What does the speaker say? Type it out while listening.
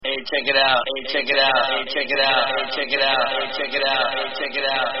check it out. Hey, check it out. Hey, check it out. Hey, check it out. Hey, check it out. Hey, check it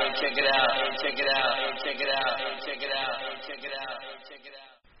out. Hey, check it out. Hey, check it out. Hey, check it out. Hey, check it out. Hey, check it out. Hey, check it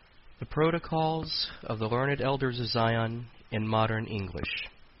out. The Protocols of the Learned Elders of Zion in Modern English.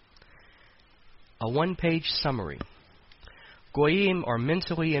 A one-page summary. Goyim are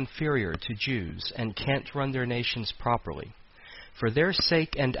mentally inferior to Jews and can't run their nations properly. For their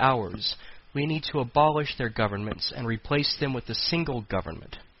sake and ours, we need to abolish their governments and replace them with a single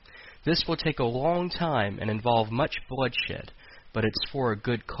government. This will take a long time and involve much bloodshed, but it's for a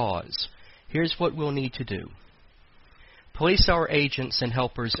good cause. Here's what we'll need to do. Place our agents and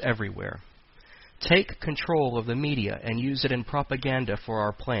helpers everywhere. Take control of the media and use it in propaganda for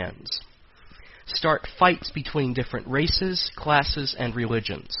our plans. Start fights between different races, classes, and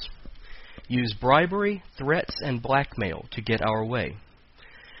religions. Use bribery, threats, and blackmail to get our way.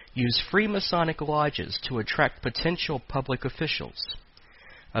 Use Freemasonic lodges to attract potential public officials.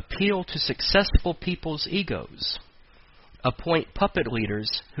 Appeal to successful people's egos. Appoint puppet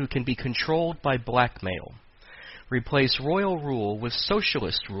leaders who can be controlled by blackmail. Replace royal rule with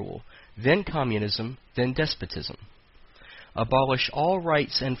socialist rule, then communism, then despotism. Abolish all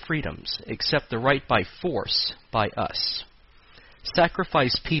rights and freedoms, except the right by force by us.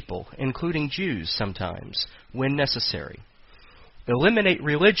 Sacrifice people, including Jews sometimes, when necessary. Eliminate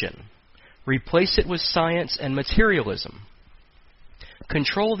religion. Replace it with science and materialism.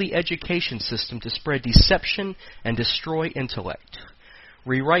 Control the education system to spread deception and destroy intellect.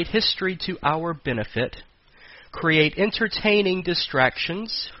 Rewrite history to our benefit. Create entertaining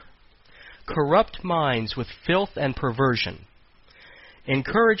distractions. Corrupt minds with filth and perversion.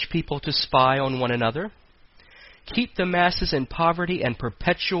 Encourage people to spy on one another. Keep the masses in poverty and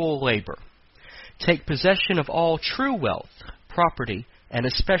perpetual labor. Take possession of all true wealth, property, and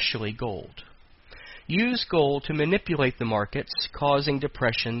especially gold. Use gold to manipulate the markets, causing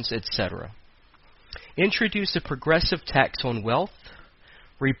depressions, etc. Introduce a progressive tax on wealth.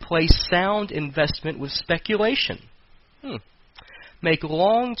 Replace sound investment with speculation. Make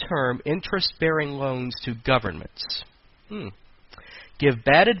long-term interest-bearing loans to governments. Give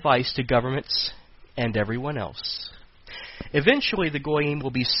bad advice to governments and everyone else. Eventually, the Goyim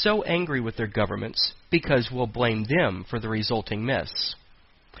will be so angry with their governments, because we'll blame them for the resulting mess,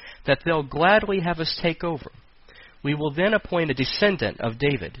 that they'll gladly have us take over. We will then appoint a descendant of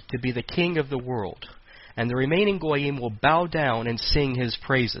David to be the king of the world, and the remaining Goyim will bow down and sing his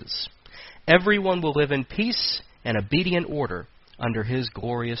praises. Everyone will live in peace and obedient order under his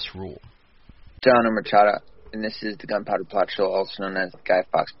glorious rule. John Machado, and this is the Gunpowder Plot Show, also known as the Guy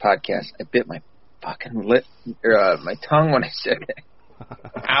Fawkes Podcast. I bit my fucking lip, my tongue when I said it.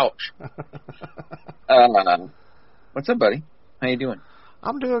 Ouch. What's up, buddy? How you doing?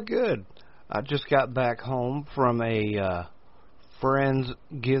 I'm doing good. I just got back home from a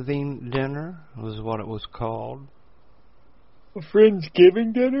Friendsgiving dinner, was what it was called. A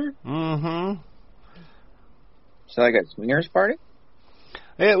Friendsgiving dinner? Mm-hmm. So like a swingers party?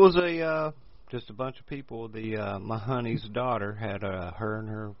 It was just a bunch of people. My honey's daughter had her and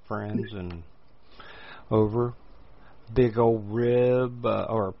her friends and over big old rib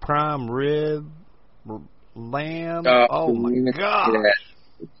or prime rib lamb. Oh my God!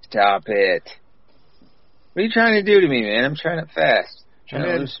 Stop it! What are you trying to do to me, man? I'm trying to fast.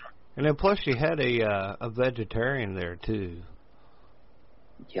 And then plus she had a vegetarian there too.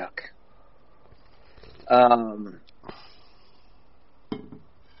 Yuck.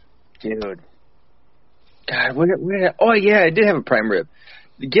 Dude. God, oh yeah, I did have a prime rib.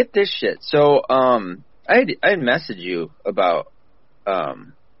 Get this shit. So, I had messaged you about,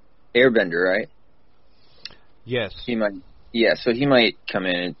 Airbender, right? Yes. So he might come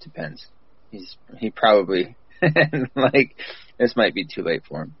in, it depends. He probably, like, this might be too late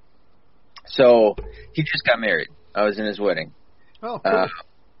for him. So, he just got married. I was in his wedding. Oh, cool.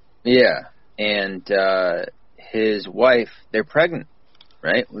 Yeah. And, his wife, they're pregnant,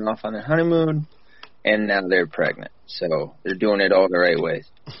 right? Went off on their honeymoon, and now they're pregnant. So they're doing it all the right ways,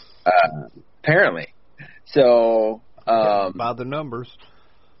 apparently. So by the numbers.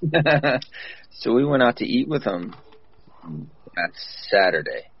 So we went out to eat with them that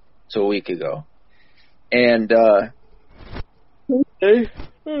Saturday, so a week ago, and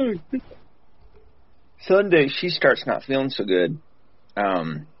Sunday she starts not feeling so good.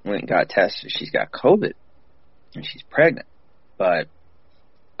 Went and got tested. She's got COVID, and she's pregnant, but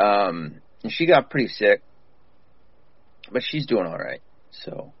she got pretty sick, but she's doing all right.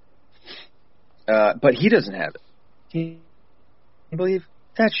 So, but he doesn't have it. Can you believe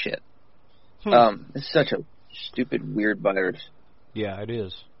that shit? It's such a stupid, weird virus. Yeah, it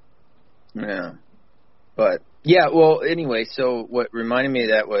is. Yeah, but Yeah, well, anyway, so what reminded me of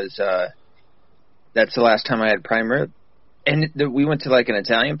that was that's the last time I had prime rib. And we went to like an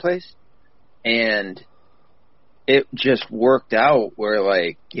Italian place, and it just worked out where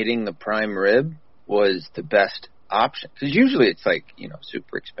like getting the prime rib was the best option. Because usually it's like,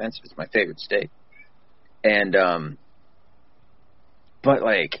 super expensive. It's my favorite steak. And, but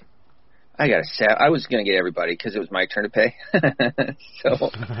like, I was going to get everybody because it was my turn to pay. So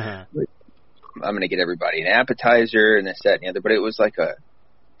I'm going to get everybody an appetizer and this, that, and the other. But it was like a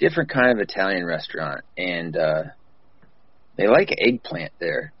different kind of Italian restaurant. And they like eggplant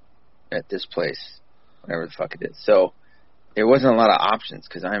there at this place, whatever the fuck it is. So there wasn't a lot of options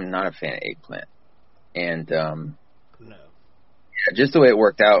because I'm not a fan of eggplant. And no, just the way it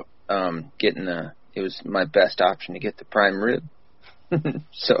worked out, it was my best option to get the prime rib.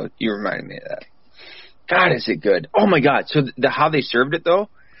 So you reminded me of that. God, is it good? Oh my God! So how they served it though?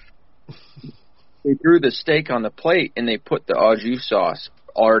 They threw the steak on the plate and they put the au jus sauce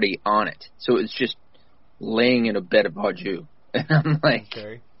already on it, so it's just laying in a bed of au jus. And I'm like,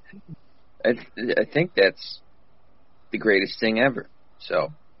 okay. I think that's the greatest thing ever.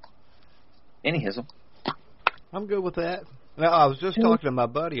 So, any hizzle. I'm good with that. Now, I was just talking to my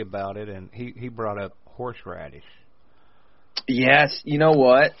buddy about it, and he brought up horseradish. Yes, you know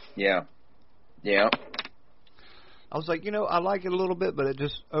what? Yeah. I was like, I like it a little bit, but it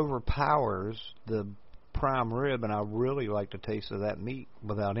just overpowers the prime rib, and I really like the taste of that meat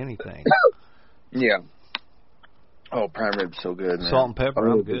without anything. Yeah. Oh, prime rib's so good, man. Salt and pepper,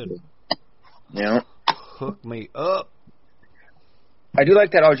 I'm good. Yeah. Hook me up. I do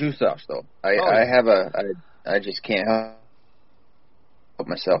like that au jus sauce, though. I just can't help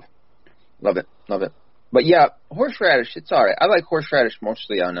myself. Love it. But yeah, horseradish, it's all right. I like horseradish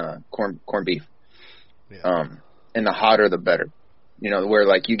mostly on corned beef. Yeah. And the hotter the better. Where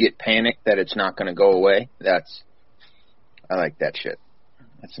like you get panicked that it's not going to go away. I like that shit.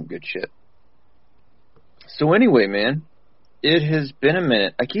 That's some good shit. So anyway, man, it has been a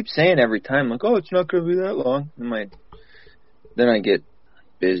minute. I keep saying every time, like, oh, it's not going to be that long. Then I get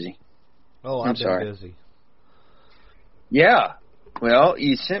busy. Oh, I'm I've been sorry. busy. Yeah. Well,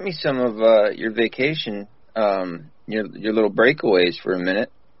 you sent me some of your vacation, your little breakaways for a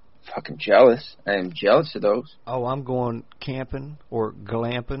minute. Fucking jealous. I am jealous of those. Oh, I'm going camping or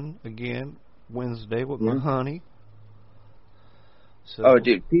glamping again Wednesday with my honey. So, oh,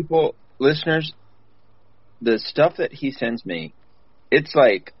 dude, listeners, the stuff that he sends me, it's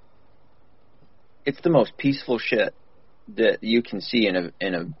like, it's the most peaceful shit that you can see in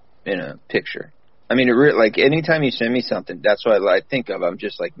a picture. I mean, like anytime you send me something, that's what I think of. I'm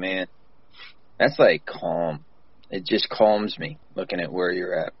just like, man, that's like calm. It just calms me looking at where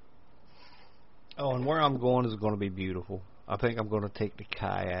you're at. Oh, and where I'm going is going to be beautiful. I think I'm going to take the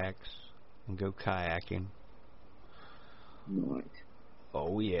kayaks and go kayaking. Nice.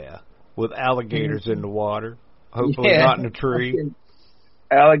 Oh, yeah. With alligators in the water. Hopefully not in a tree.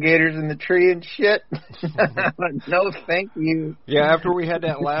 Alligators in the tree and shit. No, thank you. Yeah, after we had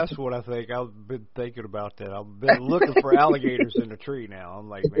that last one, I think I've been thinking about that. I've been looking for alligators in the tree now. I'm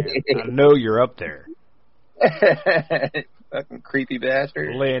like, man, I know you're up there. Fucking creepy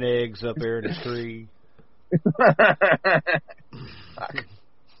bastard. Laying eggs up there in the tree.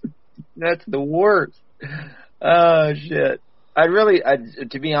 That's the worst. Oh, shit.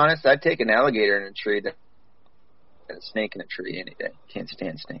 To be honest, I'd take an alligator in a tree than a snake in a tree any day. Can't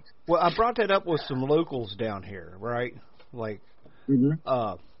stand snakes. Well, I brought that up with some locals down here, right? Like,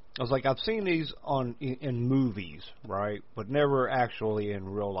 I was like, I've seen these in movies, right? But never actually in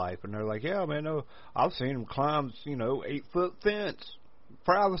real life. And they're like, yeah, man, no, I've seen them climb, 8-foot fence,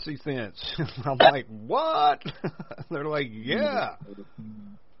 privacy fence. I'm like, what? They're like, yeah.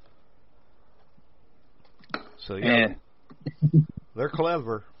 So, yeah, they're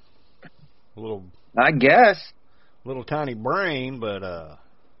clever. I guess. Little tiny brain, but,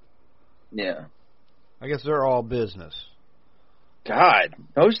 yeah. I guess they're all business. God,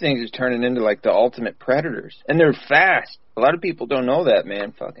 those things is turning into like the ultimate predators. And they're fast. A lot of people don't know that,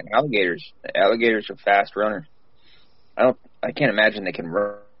 man. Fucking alligators. Alligators are fast runners. I can't imagine they can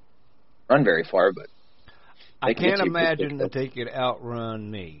run very far, but I can't imagine that they could outrun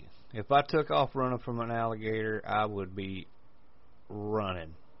me. If I took off running from an alligator, I would be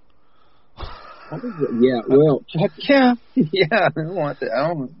running. Yeah, well, yeah. I don't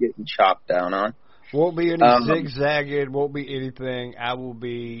want getting chopped down on. Won't be any zigzagging, won't be anything. I will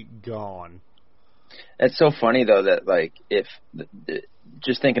be gone. It's so funny, though, that, like, if,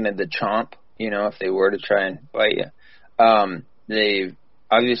 just thinking of the chomp, if they were to try and bite you, they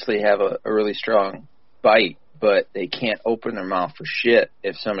obviously have a really strong bite, but they can't open their mouth for shit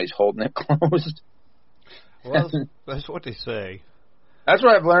if somebody's holding it closed. Well, that's what they say. That's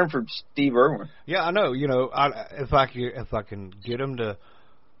what I've learned from Steve Irwin. Yeah, I know. You know, if I can get them to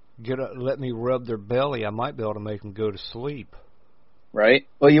let me rub their belly, I might be able to make them go to sleep. Right.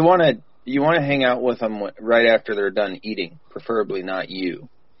 Well, you want to hang out with them right after they're done eating, preferably not you.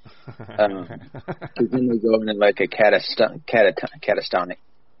 Because then they go into like a catatonic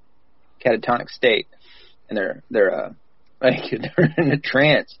state, and they're like they're in a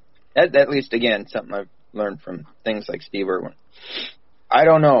trance. That at least again something I've learned from things like Steve Irwin. I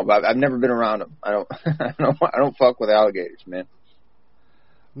don't know. I've never been around them. I don't fuck with alligators, man.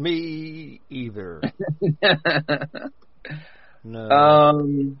 Me either.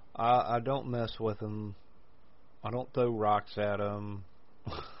 No. I don't mess with them. I don't throw rocks at them.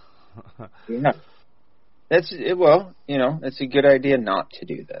 Yeah. That's it. Well, you know, it's a good idea not to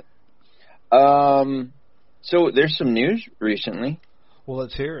do that. So there's some news recently. Well,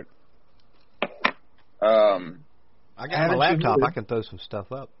 let's hear it. I got my Haven't you laptop. heard? I can throw some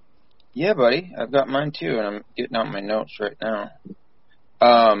stuff up. Yeah, buddy. I've got mine too, and I'm getting out my notes right now.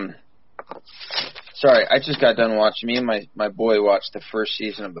 Sorry, I just got done watching. Me and my boy watched the first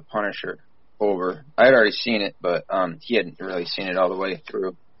season of The Punisher over. I had already seen it, but he hadn't really seen it all the way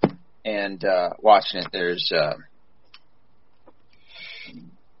through. And watching it, there's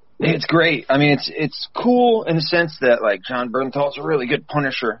it's great. I mean, it's cool in the sense that like John Bernthal's a really good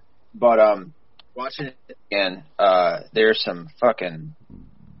Punisher, but watching it again, there's some fucking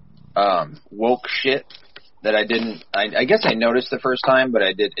woke shit that I didn't. I guess I noticed the first time, but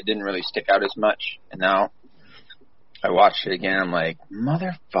it didn't really stick out as much. And now I watched it again. I'm like,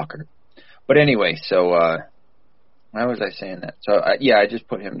 motherfucker. But anyway, so why was I saying that? So I just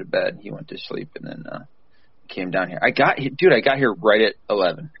put him to bed. He went to sleep, and then came down here. I got here right at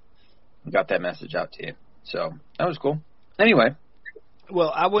 11. I got that message out to you. So that was cool. Anyway.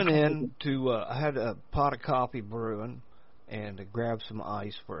 Well, I went in to, I had a pot of coffee brewing and to grab some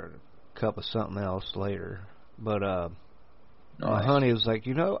ice for a cup of something else later. But my honey was like,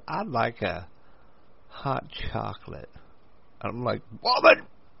 you know, I'd like a hot chocolate. I'm like, woman,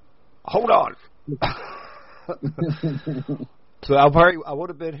 hold on. So I would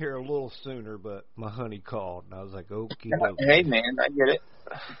have been here a little sooner, but my honey called, and I was like, okay. Hey, man, I get it.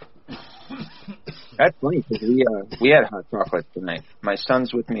 That's funny, because we had hot chocolate tonight. My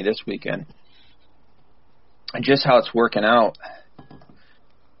son's with me this weekend. And just how it's working out,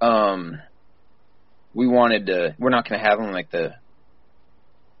 we're not going to have them like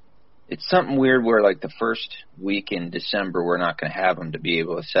it's something weird where like the first week in December, we're not going to have them to be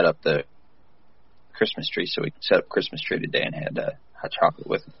able to set up the Christmas tree, so we set up Christmas tree today and had hot chocolate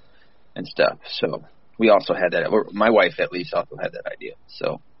with them and stuff. So we also had that. My wife at least also had that idea.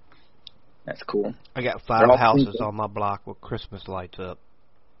 So that's cool. I got 5 houses on my block with Christmas lights up.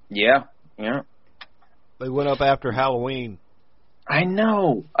 Yeah. They went up after Halloween. I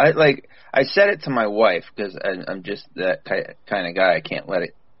know. I said it to my wife because I'm just that kind of guy. I can't let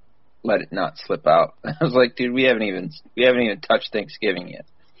it not slip out. I was like, dude, we haven't even touched Thanksgiving yet.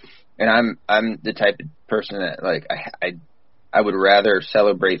 And I'm the type of person that like I would rather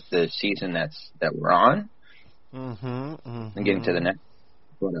celebrate the season that we're on than getting to the next.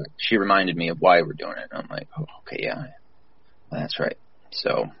 But she reminded me of why we're doing it. And I'm like, oh, okay, yeah, that's right.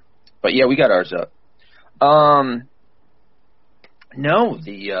 So, but yeah, we got ours up. No,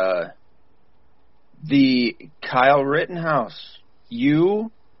 the Kyle Rittenhouse.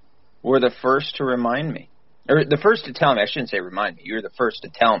 You were the first to remind me, or the first to tell me. I shouldn't say remind me. You were the first to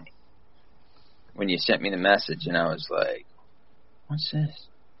tell me when you sent me the message, and I was like, "What's this?"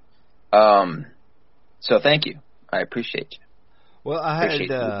 So thank you. I appreciate you. Well, I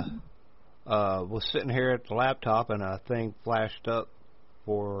was sitting here at the laptop, and a thing flashed up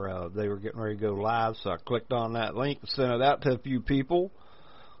for they were getting ready to go live, so I clicked on that link and sent it out to a few people,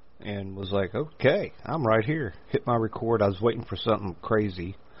 and was like, "Okay, I'm right here." Hit my record. I was waiting for something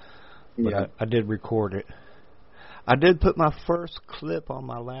crazy, but I did record it. I did put my first clip on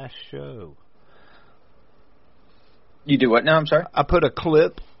my last show. You do what now? I'm sorry? I put a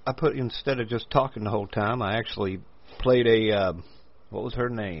clip. Instead of just talking the whole time, I actually played what was her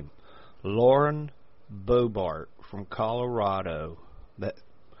name? Lauren Boebert from Colorado. That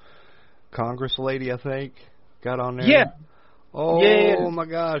Congress lady, I think, got on there. Yeah. Oh, my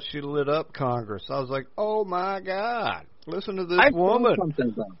God, she lit up Congress. I was like, oh, my God, listen to this woman. I something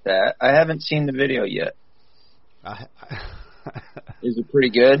about that. I haven't seen the video yet. Is it pretty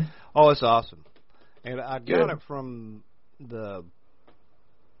good? Oh, it's awesome. And I got it from the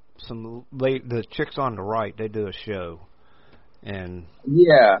chicks on the right. They do a show, and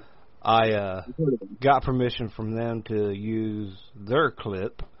yeah, I got permission from them to use their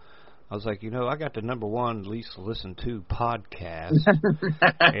clip. I was like, I got the #1 least listened to podcast,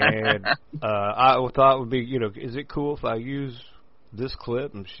 and I thought it would be, is it cool if I use this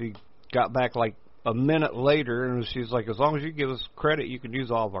clip? And she got back like a minute later, and she's like, as long as you give us credit, you can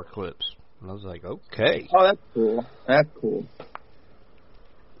use all of our clips. And I was like, okay. Oh, that's cool. That's cool.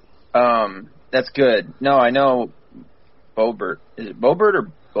 That's good. No, I know Bobert. Is it Bobert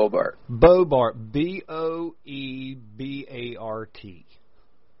or Bobart? Bobart. Boebart.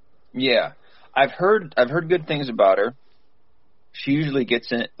 Yeah. I've heard good things about her. She usually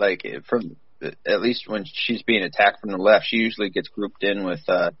gets in, like, from, at least when she's being attacked from the left, she usually gets grouped in with,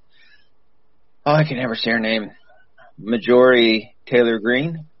 I can never say her name. Marjorie Taylor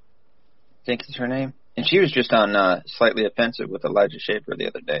Greene, I think is her name. And she was just on Slightly Offensive with Elijah Schaefer the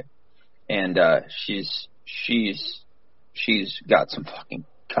other day. And she's got some fucking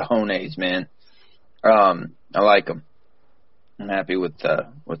cojones, man. I like them. I'm happy with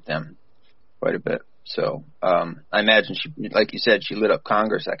them quite a bit. So I imagine she, like you said, she lit up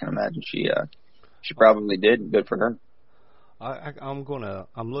Congress. I can imagine she probably did. Good for her.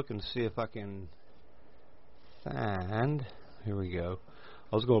 I'm looking to see if I can find. Here we go.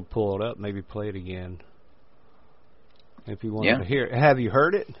 I was going to pull it up, maybe play it again. If you wanted to hear it. Have you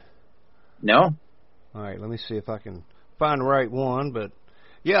heard it? No. All right, let me see if I can find the right one. But,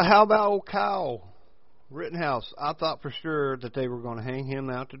 yeah, how about old Kyle Rittenhouse? I thought for sure that they were going to hang him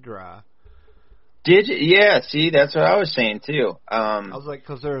out to dry. Did you? Yeah, see, that's what I was saying, too. I was like,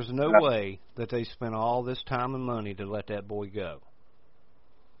 because there's no way that they spent all this time and money to let that boy go.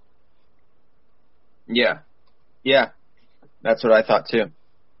 Yeah. Yeah. That's what I thought, too.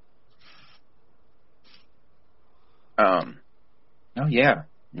 Oh, yeah.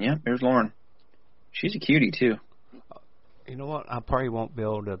 Yeah, there's Lauren. She's a cutie, too. You know what? I probably won't be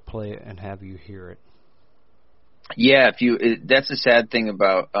able to play it and have you hear it. Yeah, that's the sad thing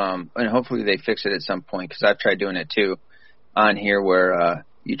about, and hopefully they fix it at some point, because I've tried doing it, too, on here, where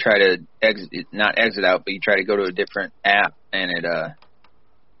you try to not exit out, but you try to go to a different app, and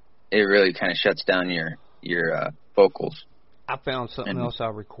it really kind of shuts down your vocals. I found something else I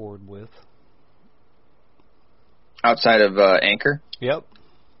record with. Outside of Anchor? Yep.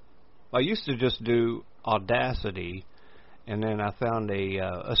 I used to just do Audacity, and then I found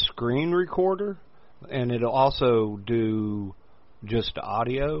a screen recorder, and it'll also do just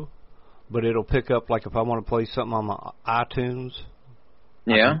audio, but it'll pick up, like if I want to play something on my iTunes,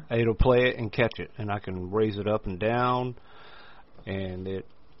 yeah, it'll play it and catch it, and I can raise it up and down, and it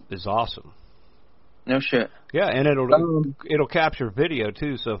is awesome. No shit. Yeah, and it'll capture video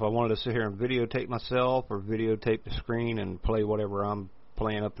too. So if I wanted to sit here and videotape myself or videotape the screen and play whatever I'm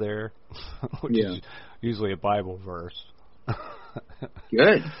playing up there, which is usually a Bible verse.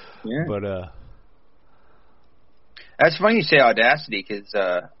 Good. Yeah. But that's funny you say Audacity, because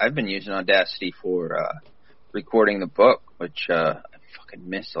I've been using Audacity for recording the book, which I fucking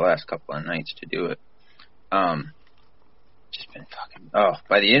missed the last couple of nights to do it. Just been fucking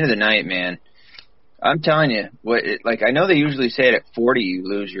by the end of the night, man. I'm telling you, I know they usually say it at 40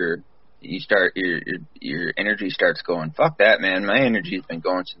 your energy starts going. Fuck that, man. My energy's been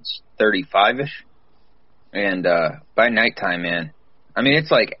going since 35ish, and by nighttime, man. I mean,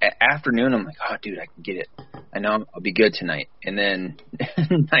 it's like afternoon. I'm like, oh, dude, I can get it. I know I'll be good tonight. And then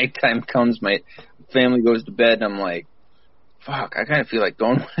nighttime comes, my family goes to bed, and I'm like, fuck, I kind of feel like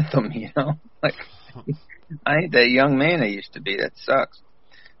going with them, you know? Like, I ain't that young man I used to be. That sucks.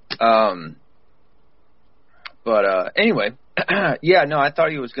 But anyway, yeah, no, I thought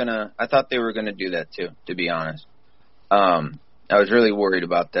they were gonna do that too, to be honest. I was really worried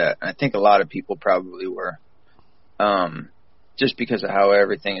about that. I think a lot of people probably were, just because of how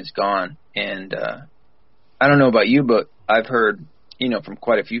everything has gone. And I don't know about you, but I've heard, from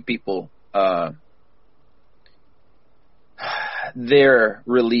quite a few people, their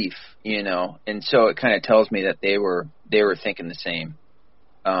relief, and so it kind of tells me that they were thinking the same,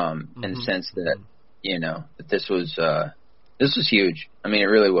 in the sense that, that this was huge. I mean, it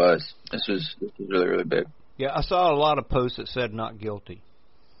really was. This was really, really big. Yeah, I saw a lot of posts that said not guilty.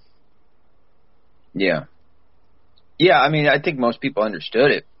 Yeah. Yeah, I mean, I think most people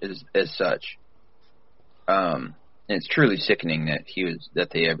understood it as such. And it's truly sickening that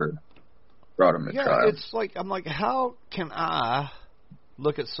they ever brought him to trial. Yeah, it's like, I'm like, how can I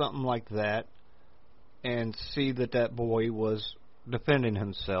look at something like that and see that boy was defending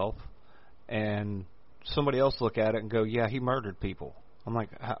himself, and somebody else look at it and go, yeah, he murdered people? I'm like,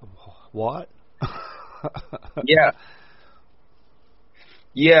 what? Yeah.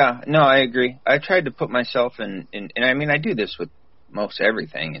 Yeah, no, I agree. I tried to put myself in and I mean, I do this with most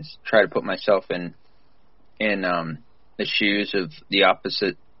everything, is try to put myself in the shoes of the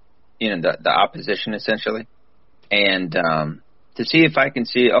opposite, the opposition essentially, and to see if I can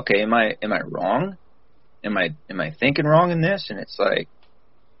see, okay, am I wrong? Am I thinking wrong in this? And it's like,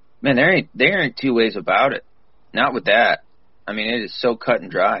 man, there ain't two ways about it. Not with that. I mean, it is so cut and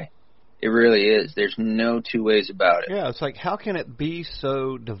dry. It really is. There's no two ways about it. Yeah, it's like, how can it be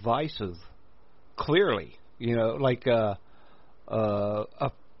so divisive? Clearly, like a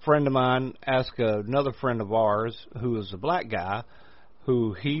friend of mine asked another friend of ours who was a black guy,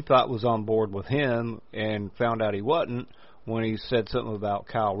 who he thought was on board with him, and found out he wasn't when he said something about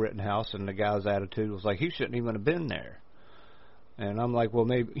Kyle Rittenhouse, and the guy's attitude was like, he shouldn't even have been there. And I'm like, well,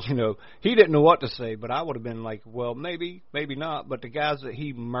 maybe, he didn't know what to say, but I would have been like, well, maybe not. But the guys that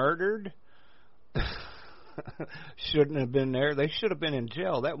he murdered shouldn't have been there. They should have been in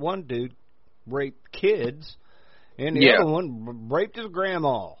jail. That one dude raped kids, and the other one raped his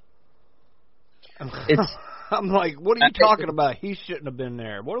grandma. I'm like, what are you talking about? He shouldn't have been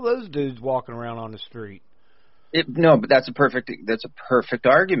there. What are those dudes walking around on the street? No, but that's a perfect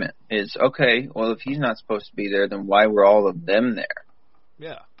argument. Is okay. Well, if he's not supposed to be there, then why were all of them there?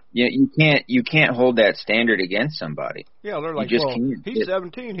 Yeah. You can't hold that standard against somebody. Yeah, they're like, well, he's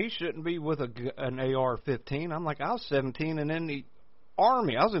 17. He shouldn't be with an AR-15. I'm like, I was 17 and in the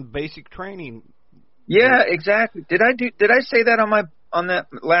Army. I was in basic training. Yeah, exactly. Did I say that on that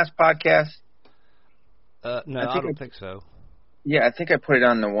last podcast? No, I don't think so. Yeah, I think I put it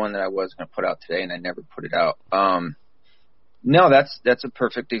on the one that I was going to put out today, and I never put it out. No, that's a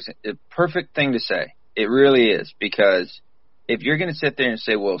perfect thing to say. It really is, because if you're going to sit there and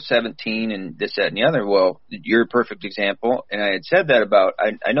say, well, 17 and this, that, and the other, well, you're a perfect example. And I had said that about,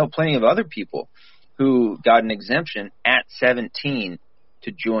 I know plenty of other people who got an exemption at 17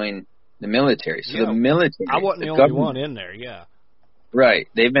 to join the military. So the military, I wasn't the only one in there, yeah. Right.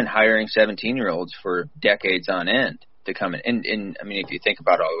 They've been hiring 17-year-olds for decades on end to come in. And I mean, if you think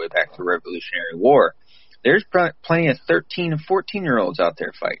about it all the way back to the Revolutionary War, there's plenty of 13 and 14-year-olds out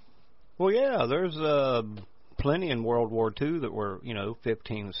there fighting. Well, yeah, there's plenty in World War II that were,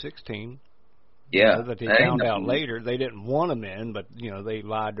 15 and 16. Yeah. That they found out later. They didn't want them in, but, they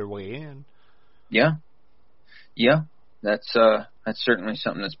lied their way in. Yeah. Yeah. That's certainly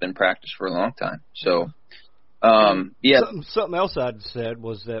something that's been practiced for a long time. So, yeah. Something else I'd said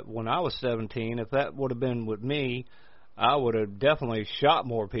was that when I was 17, if that would have been with me, I would have definitely shot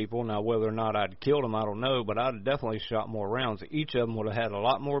more people. Now, whether or not I'd killed them, I don't know, but I'd have definitely shot more rounds. Each of them would have had a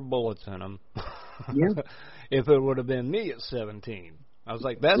lot more bullets in them. Yeah. If it would have been me at 17. I was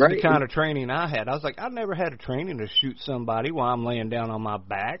like, that's the kind of training I had. I was like, I never had a training to shoot somebody while I'm laying down on my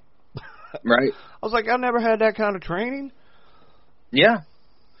back. Right. I was like, I never had that kind of training. Yeah.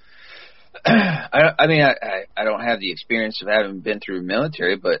 I mean, I don't have the experience of having been through the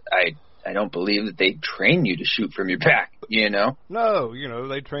military, but I don't believe that they train you to shoot from your back, No,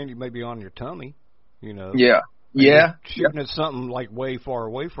 they train you maybe on your tummy, Yeah. Yeah. Shooting at something like way far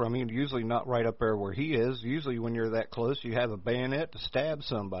away from you, usually not right up there where he is. Usually when you're that close, you have a bayonet to stab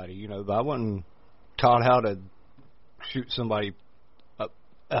somebody. I wasn't taught how to shoot somebody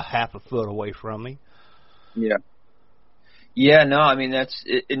a half a foot away from me. Yeah. Yeah, no, I mean, that's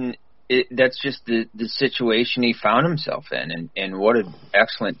just the situation he found himself in, and what an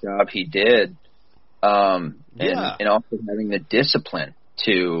excellent job he did. And also having the discipline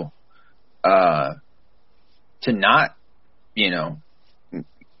to not,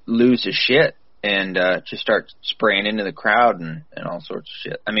 lose his shit and just start spraying into the crowd and all sorts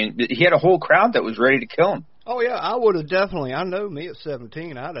of shit. I mean, he had a whole crowd that was ready to kill him. Oh, yeah, I would have definitely. I know me at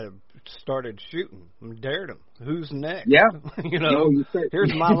 17, I'd have started shooting and dared him. Who's next? Yeah.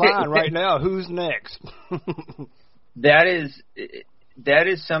 Here's my line right now. Who's next? That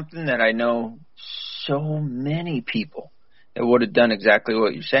is something that I know so many people that would have done exactly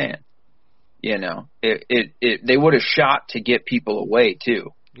what you're saying. They would have shot to get people away too.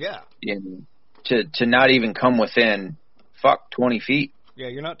 Yeah. To not even come within 20 feet. Yeah,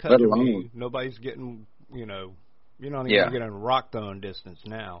 you're not touching me. Nobody's getting, you're not even getting rock throwing distance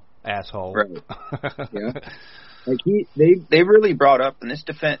now, asshole. Right. Yeah. Like they really brought up, and this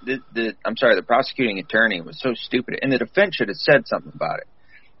defense, the prosecuting attorney was so stupid, and the defense should have said something about it.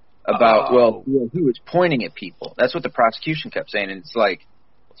 He was pointing at people. That's what the prosecution kept saying, and it's like,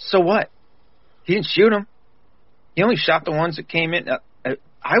 so what? He didn't shoot him. He only shot the ones that came in.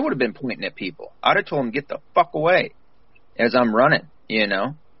 I would have been pointing at people. I'd have told him, get the fuck away as I'm running,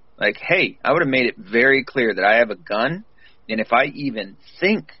 Like, hey, I would have made it very clear that I have a gun, and if I even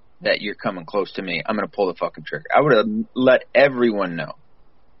think that you're coming close to me, I'm going to pull the fucking trigger. I would have let everyone know.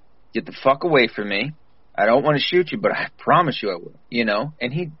 Get the fuck away from me. I don't want to shoot you, but I promise you I will,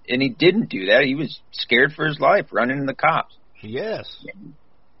 And he didn't do that. He was scared for his life, running into the cops. Yes.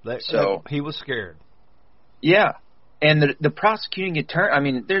 He was scared. Yeah. And the prosecuting attorney, I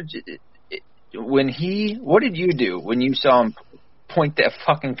mean, what did you do when you saw him point that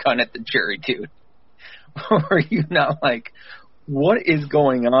fucking gun at the jury, dude? Were you not like, what is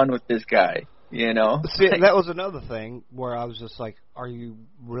going on with this guy? You know? See, that was another thing where I was just like, are you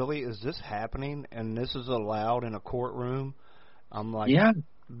really, is this happening? And this is allowed in a courtroom? I'm like, yeah.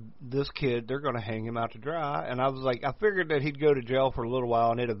 This kid, they're going to hang him out to dry. And I was like, I figured that he'd go to jail for a little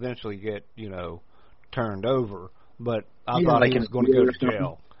while and it'd eventually get, turned over. But I thought he was going to go to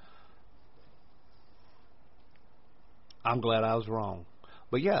jail. I'm glad I was wrong.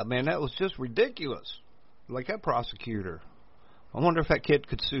 But yeah, man, that was just ridiculous. Like that prosecutor. I wonder if that kid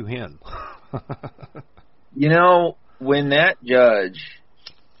could sue him. When that judge,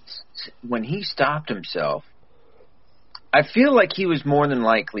 when he stopped himself, I feel like he was more than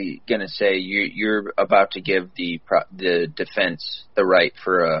likely going to say, you're about to give the defense the right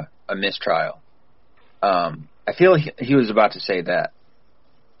for a mistrial. I feel he was about to say that.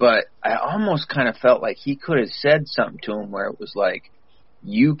 But I almost kind of felt like he could have said something to him where it was like,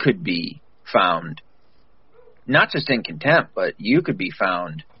 you could be found, not just in contempt, but you could be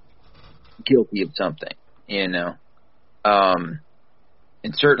found guilty of something, And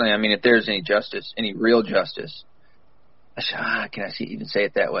certainly, I mean, if there's any justice, any real justice, can I even say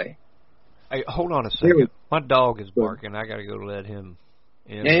it that way? Hey, hold on a second. My dog is barking. I got to go let him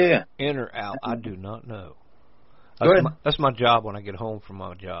in. Yeah. In or out, I do not know. That's my job when I get home from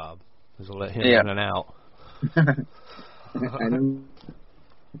my job, is to let him in and out. I know.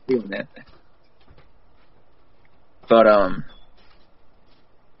 Feeling that. But,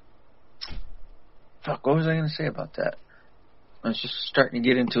 fuck, what was I going to say about that? I was just starting to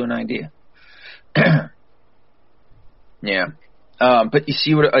get into an idea. Yeah. But you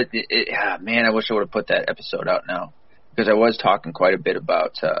see what, man, I wish I would have put that episode out now. Because I was talking quite a bit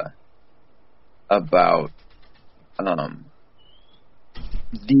about the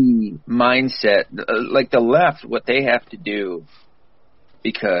mindset, like the left, what they have to do,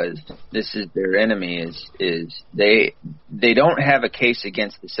 because this is their enemy, is they don't have a case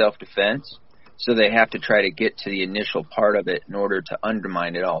against the self-defense, so they have to try to get to the initial part of it in order to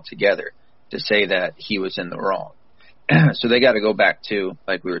undermine it altogether, to say that he was in the wrong. So they got to go back to,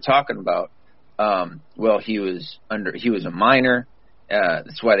 like we were talking about, he was a minor.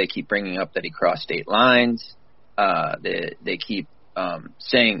 That's why they keep bringing up that he crossed state lines. They keep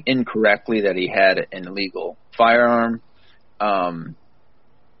saying incorrectly that he had an illegal firearm.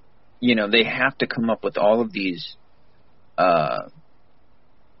 They have to come up with all of these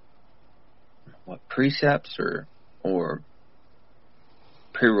precepts or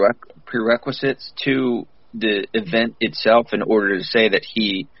prerequisites to the event itself in order to say that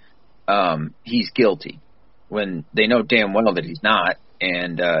he's guilty, when they know damn well that he's not.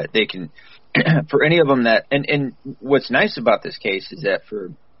 And they can, for any of them that, and what's nice about this case is that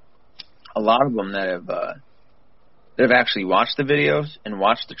for a lot of them that have actually watched the videos and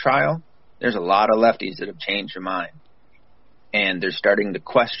watched the trial, there's a lot of lefties that have changed their mind, and they're starting to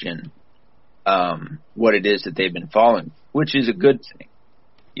question what it is that they've been following, which is a good thing,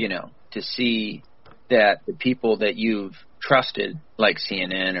 to see that the people that you've trusted, like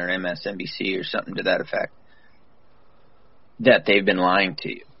CNN or MSNBC or something to that effect, that they've been lying to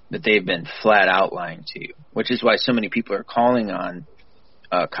you, that they've been flat out lying to you, which is why so many people are calling on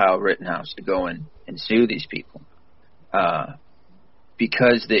Kyle Rittenhouse to go and sue these people,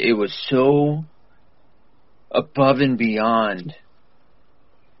 because it was so above and beyond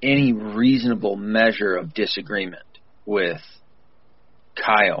any reasonable measure of disagreement with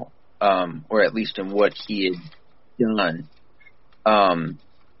Kyle, or at least in what he had done,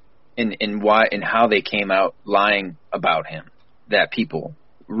 and why and how they came out lying about him, that people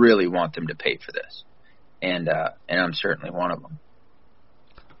really want them to pay for this, and I'm certainly one of them.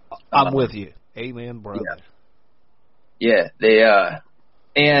 I'm with you. Amen, brother. Yeah, they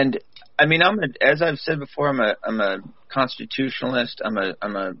and I mean, as I've said before, I'm a constitutionalist. I'm a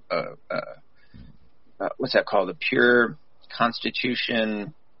what's that called? A pure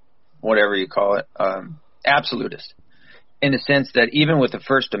Constitution, whatever you call it, absolutist. In the sense that even with the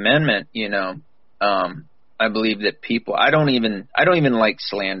First Amendment, I believe that people, I don't even like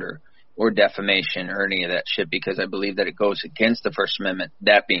slander or defamation or any of that shit, because I believe that it goes against the First Amendment.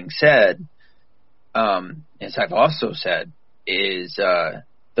 That being said, as I've also said, is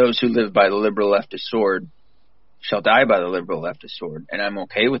those who live by the liberal leftist sword shall die by the liberal leftist sword, and I'm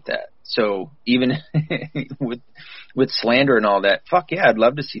okay with that. So even with slander and all that, fuck yeah, I'd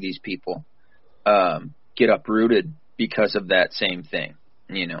love to see these people get uprooted because of that same thing,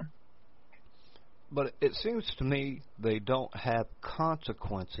 but it seems to me they don't have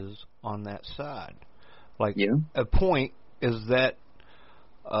consequences on that side. Like, Yeah. a point is that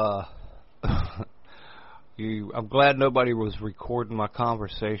I'm glad nobody was recording my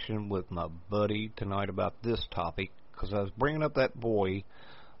conversation with my buddy tonight about this topic, because I was bringing up that boy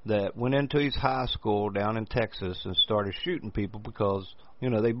that went into his high school down in Texas and started shooting people because,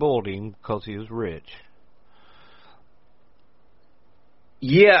 they bullied him because he was rich.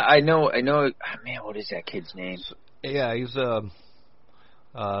 Yeah, I know. Oh, man, what is that kid's name? Yeah, he's I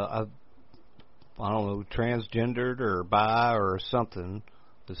don't know, transgendered or bi or something.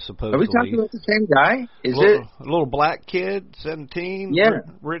 Supposedly. Are we talking about the same guy? Is a it? little black kid, 17, Yeah.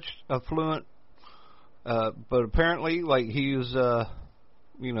 rich, affluent, but apparently, like, he was,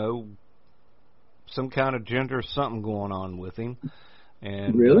 some kind of gender something going on with him.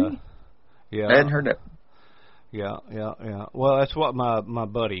 And Really? Yeah. I hadn't heard that. Yeah. Well, that's what my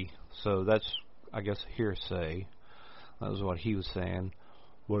buddy. So that's, I guess, hearsay. That was what he was saying.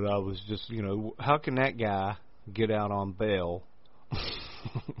 But I was just, how can that guy get out on bail?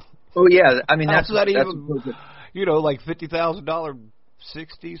 Oh yeah, I mean How's that that's even, like $50,000,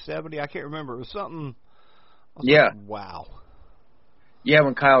 60, 70, I can't remember. It was something. Yeah. Like, wow. Yeah,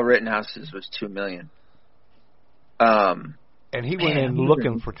 when Kyle Rittenhouse's was $2 million. And he went in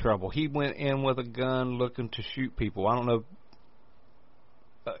looking for trouble. He went in with a gun looking to shoot people. I don't know.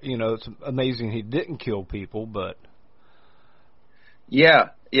 It's amazing he didn't kill people, but. Yeah.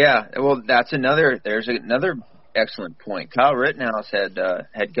 Well, there's another excellent point. Kyle Rittenhouse had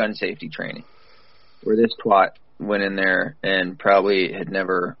gun safety training, where this twat went in there and probably had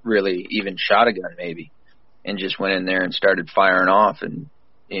never really even shot a gun, maybe, and just went in there and started firing off. And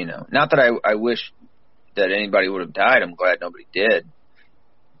not that I wish that anybody would have died. I'm glad nobody did.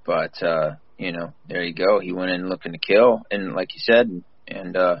 But there you go. He went in looking to kill, and like you said,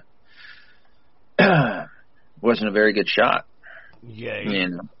 and wasn't a very good shot.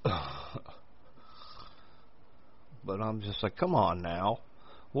 Yeah. But I'm just like, come on now.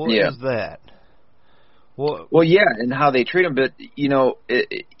 What is that? Well, yeah, and how they treat him. But,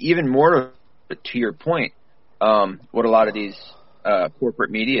 even more to your point, what a lot of these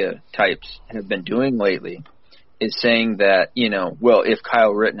corporate media types have been doing lately is saying that, well, if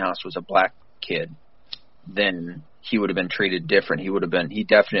Kyle Rittenhouse was a black kid, then he would have been treated different. He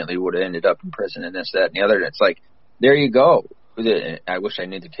definitely would have ended up in prison and this, that, and the other. And it's like, there you go. I wish I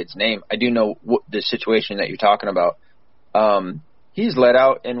knew the kid's name. I do know the situation that you're talking about. He's let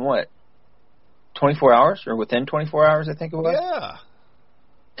out in 24 hours or within 24 hours, I think it was. Yeah.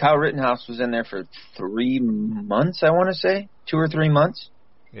 Kyle Rittenhouse was in there for 3 months, I want to say. 2 or 3 months.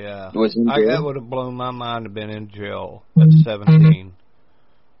 Yeah. Was in jail. That would have blown my mind to have been in jail at 17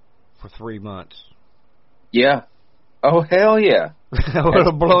 for 3 months. Yeah. Oh, hell yeah. That would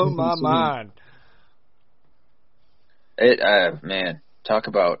have blown my mind. Man, talk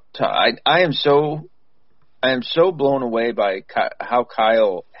about. I am so blown away by how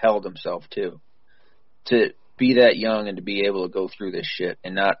Kyle held himself too, to be that young and to be able to go through this shit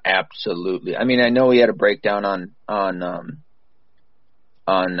and not absolutely. I mean, I know he had a breakdown on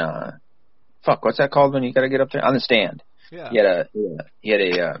fuck, what's that called when you got to get up there on the stand? Yeah. He had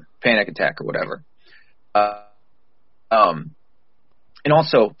a panic attack or whatever. And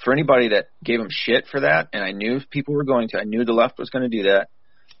also, for anybody that gave him shit for that, and I knew people were going to, I knew the left was going to do that,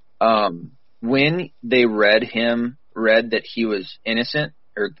 when they read that he was innocent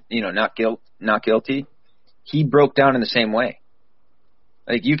or, not guilty, he broke down in the same way.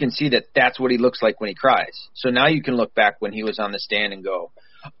 Like, you can see that that's what he looks like when he cries. So now you can look back when he was on the stand and go,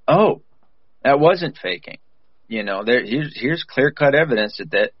 oh, that wasn't faking. Here's clear-cut evidence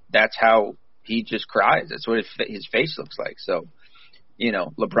that's how he just cries. That's what his face looks like. So,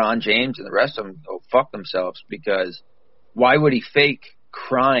 LeBron James and the rest of them go fuck themselves, because why would he fake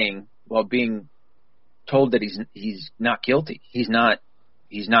crying while being told that he's not guilty? He's not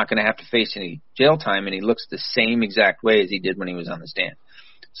going to have to face any jail time, and he looks the same exact way as he did when he was on the stand.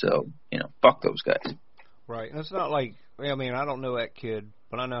 So, fuck those guys. Right. And it's not like, I mean, I don't know that kid,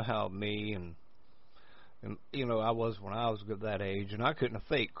 but I know how me and I was when I was that age, and I couldn't have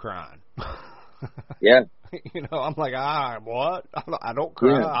faked crying. Yeah. I'm like, what? I don't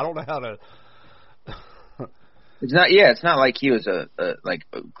cry. Yeah. I don't know how to. It's not like he was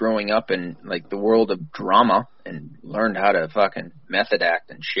growing up in like the world of drama and learned how to fucking method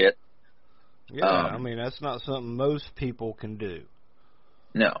act and shit. Yeah, I mean, that's not something most people can do.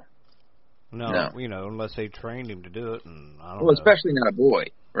 No. Unless they trained him to do it, and I don't know. Well, especially not a boy,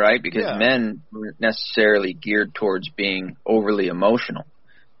 right? Because Yeah. men weren't necessarily geared towards being overly emotional.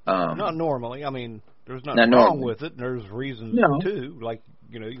 Not normally. I mean, there's nothing wrong with it. And there's reasons too, like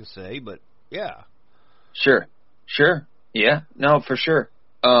you say. But yeah, Sure. Yeah, no, for sure.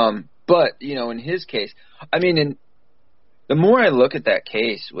 But, you know, in his case, I mean, the more I look at that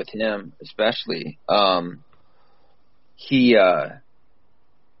case with him, especially, he,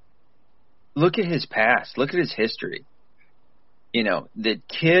 look at his past, look at his history. You know, the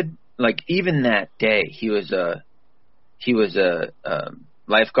kid, like, even that day, he was a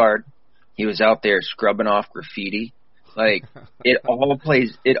lifeguard. He was out there scrubbing off graffiti. Like, it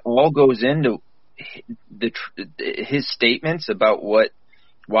all goes into his statements about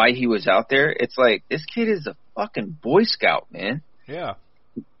why he was out there. It's like, this kid is a fucking Boy Scout, man. Yeah.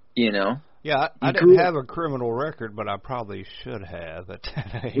 You know? Yeah, I didn't have a criminal record, but I probably should have at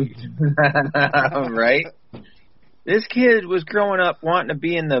that age. Right? This kid was growing up wanting to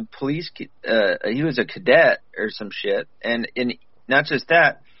be in the police. He was a cadet or some shit. And not just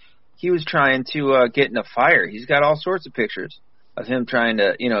that, he was trying to get in a fire. He's got all sorts of pictures of him trying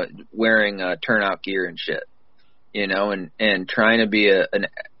to, you know, wearing turnout gear and shit, you know, and trying to be an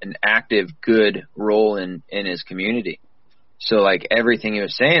active, good role in his community. So, like, everything he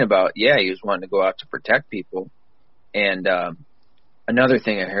was saying about, yeah, he was wanting to go out to protect people. And another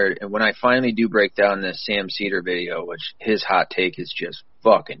thing I heard, and when I finally do break down this Sam Cedar video, which his hot take is just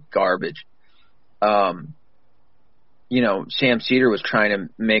fucking garbage, you know, Sam Cedar was trying to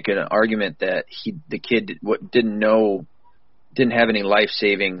make an argument that the kid didn't have any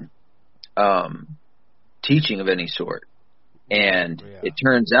life-saving teaching of any sort. And it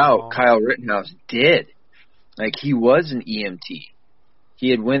turns out Kyle Rittenhouse did. Like, he was an EMT. He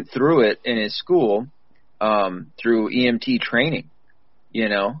had went through it in his school through EMT training, you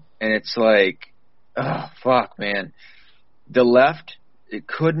know? And it's like, oh, fuck, man. The left, it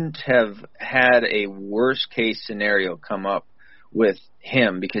couldn't have had a worst-case scenario come up with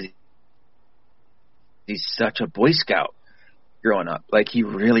him because he's such a Boy Scout growing up. Like, he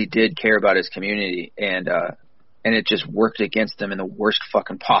really did care about his community, and it just worked against him in the worst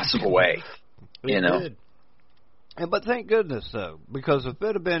fucking possible way, you know? Did. But thank goodness, though, because if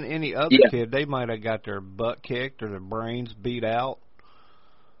it had been any other kid, they might have got their butt kicked or their brains beat out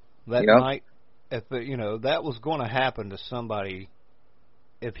that night. If you know, that was going to happen to somebody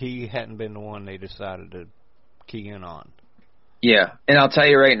if he hadn't been the one they decided to key in on. Yeah, and I'll tell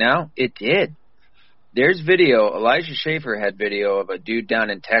you right now, it did. There's video. Elijah Schaffer had video of a dude down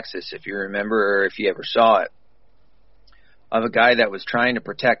in Texas, if you remember or if you ever saw it, of a guy that was trying to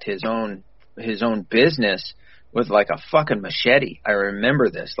protect his own business with like a fucking machete. I remember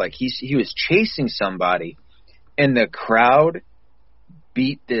this. Like, he was chasing somebody, and the crowd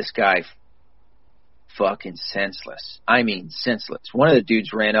beat this guy fucking senseless. I mean, senseless. One of the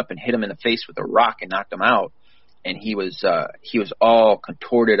dudes ran up and hit him in the face with a rock and knocked him out, and he was all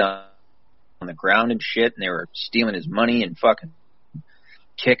contorted on the ground and shit, and they were stealing his money and fucking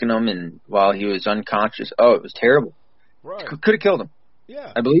kicking him, and while he was unconscious. Oh, it was terrible. Right. Could have killed him.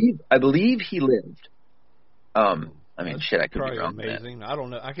 Yeah. I believe he lived. I mean, That's shit, I could be wrong. Amazing. I don't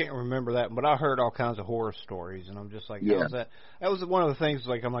know. I can't remember that, but I heard all kinds of horror stories, and I'm just like, how's that? That was one of the things.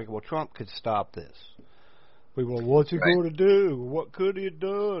 Like, I'm like, well, Trump could stop this. People are, what's he going to do? What could he have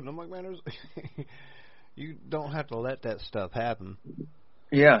done? I'm like, man, you don't have to let that stuff happen.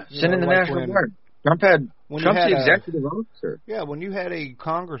 Yeah, send in the National Guard. Trump's the executive officer. Yeah, when you had a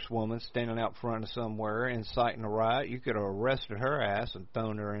congresswoman standing out front of somewhere inciting a riot, you could have arrested her ass and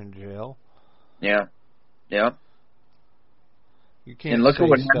thrown her in jail. Yeah. Yeah. You can't say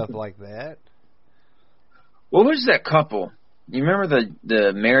stuff like that. What was that couple? You remember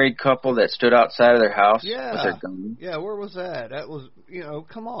the married couple that stood outside of their house with their gun? Yeah, where was that? That was,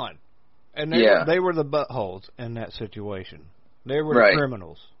 come on. And they were the buttholes in that situation. They were the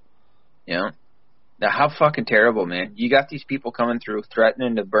criminals. Yeah. Now, how fucking terrible, man. You got these people coming through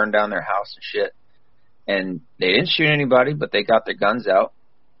threatening to burn down their house and shit. And they didn't shoot anybody, but they got their guns out.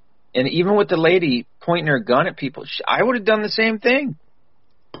 And even with the lady pointing her gun at people, I would have done the same thing.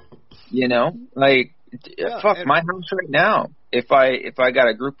 You know? Like, fuck my house right now. If I got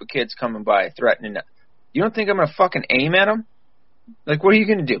a group of kids coming by threatening, you don't think I'm going to fucking aim at them? Like, what are you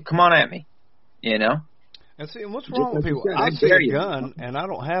going to do? Come on at me. You know? And see, what's wrong with people? I see a gun, and I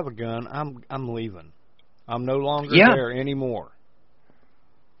don't have a gun. I'm leaving. I'm no longer there anymore.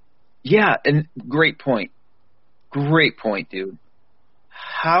 Yeah, and great point. Great point, dude.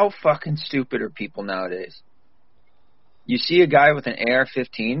 How fucking stupid are people nowadays? You see a guy with an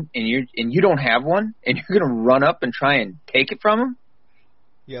AR-15, and you don't have one, and you're going to run up and try and take it from him?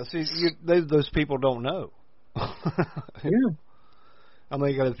 Yeah, see, those people don't know. Yeah. I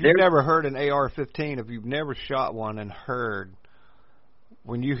mean, if you've never heard an AR-15, if you've never shot one and heard,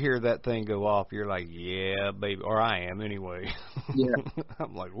 when you hear that thing go off, you're like, yeah, baby, or I am anyway. Yeah.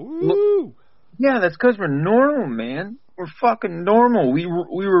 I'm like, woo! Yeah, that's because we're normal, man. We're fucking normal. We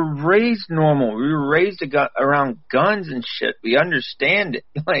were raised normal. We were raised around guns and shit. We understand it.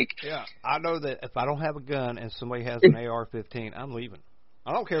 Like, Yeah, I know that if I don't have a gun and somebody has an AR-15, I'm leaving.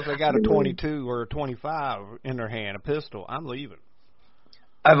 I don't care if they got a 22 or a 25 in their hand, a pistol. I'm leaving.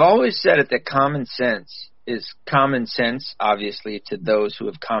 I've always said it that common sense is common sense, obviously, to those who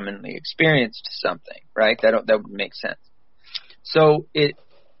have commonly experienced something, right? That would make sense. So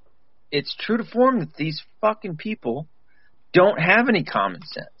it's true to form that these fucking people don't have any common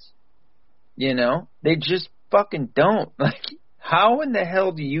sense. You know? They just fucking don't. Like, how in the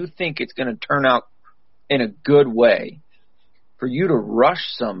hell do you think it's going to turn out in a good way for you to rush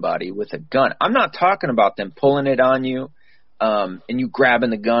somebody with a gun? I'm not talking about them pulling it on you, and you grabbing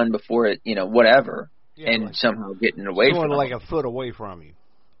the gun before it, you know, whatever, and like somehow getting away from it. Going like a foot away from you.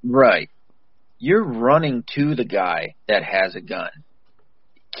 Right. You're running to the guy that has a gun.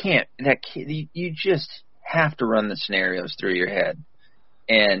 You just have to run the scenarios through your head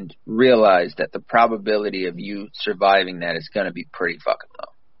and realize that the probability of you surviving that is going to be pretty fucking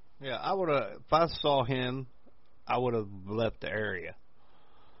low. Yeah, I would have, if I saw him, I would have left the area.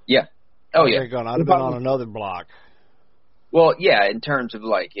 Yeah. Oh, yeah. I'd have been on another block. Well, yeah, in terms of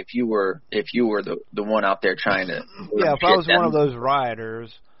like if you were the one out there trying to yeah, if I was one of those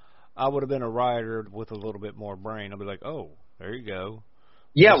rioters, I would have been a rioter with a little bit more brain. I'd be like, oh, there you go.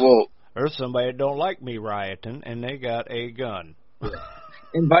 Yeah, there's somebody that don't like me rioting, and they got a gun.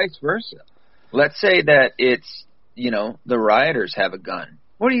 And vice versa. Let's say that it's, you know, the rioters have a gun.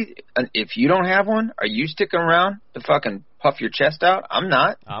 If you don't have one, are you sticking around to fucking puff your chest out? I'm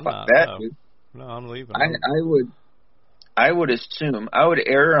not. I'm Fuck not. that, No. dude. No, I'm leaving. I would assume, I would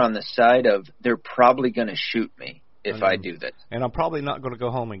err on the side of they're probably going to shoot me if I do that. And I'm probably not going to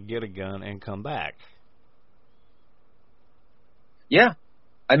go home and get a gun and come back. Yeah.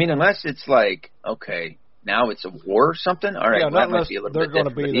 I mean, unless it's like, okay, now it's a war or something. All right, yeah, well, that might be a little bit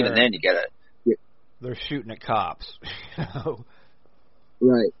different. But even then, you got to... They're shooting at cops. You know?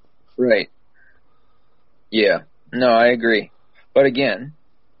 Right. Yeah. No, I agree. But again,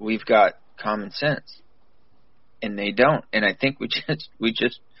 we've got common sense. And they don't. And I think we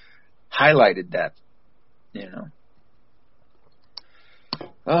just highlighted that, you know.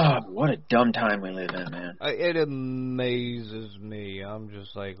 Oh, what a dumb time we live in, man. It amazes me. I'm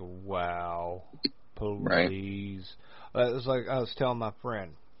just like, wow, police. Right. It was like I was telling my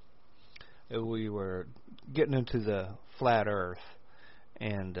friend, we were getting into the flat Earth,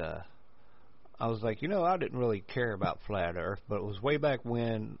 and I was like, you know, I didn't really care about flat Earth, but it was way back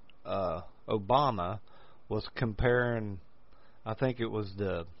when Obama was comparing, I think it was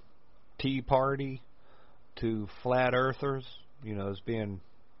the Tea Party to flat earthers, you know, as being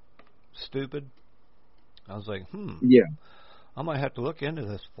stupid. I was like, yeah, I might have to look into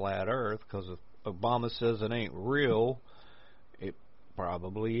this flat earth, because if Obama says it ain't real, it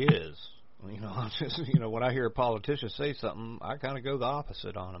probably is. You know, just, you know, when I hear a politician say something, I kind of go the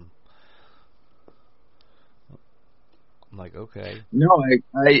opposite on them. I'm like, okay. No,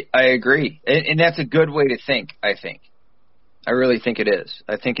 I agree, and that's a good way to think. I really think it is.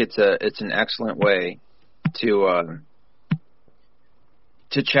 I think it's an excellent way to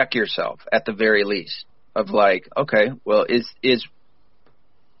check yourself at the very least. Of like, okay, well, is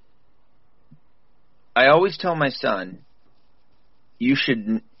I always tell my son, you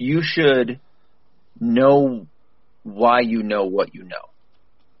should know why you know what you know,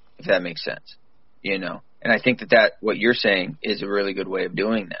 if that makes sense, you know. And I think that what you're saying is a really good way of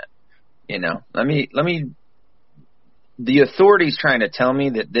doing that. You know, let me. The authorities trying to tell me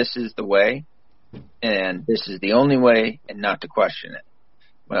that this is the way, and this is the only way, and not to question it.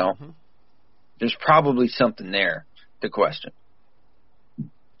 Well, there's probably something there to question.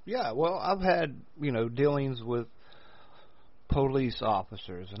 Yeah, well, I've had, you know, dealings with police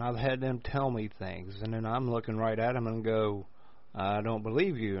officers, and I've had them tell me things, and then I'm looking right at them and go, I don't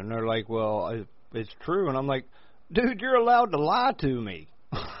believe you. And they're like, well, it's true. And I'm like, dude, you're allowed to lie to me.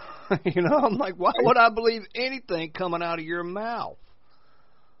 You know, I'm like, why would I believe anything coming out of your mouth?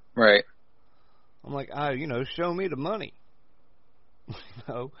 Right. I'm like, you know, show me the money. You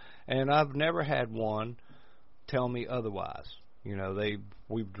know, and I've never had one tell me otherwise. You know,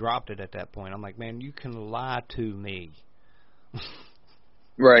 we've dropped it at that point. I'm like, man, you can lie to me.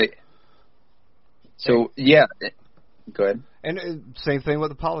 Right. So, yeah. Go ahead. And same thing with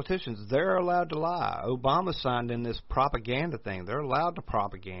the politicians. They're allowed to lie. Obama signed in this propaganda thing. They're allowed to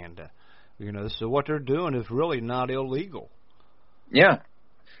propaganda. You know, so what they're doing is really not illegal. Yeah.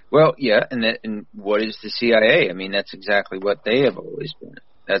 Well, yeah, and what is the CIA? I mean, that's exactly what they have always been.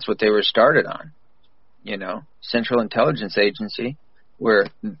 That's what they were started on. You know, Central Intelligence Agency, where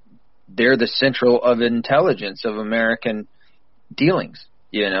they're the central of intelligence of American dealings,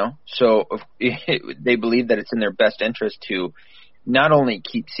 you know? So they believe that it's in their best interest to not only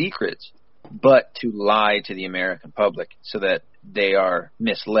keep secrets, but to lie to the American public so that they are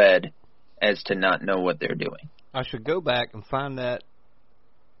misled as to not know what they're doing. I should go back and find that,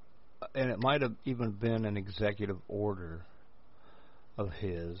 and it might have even been an executive order of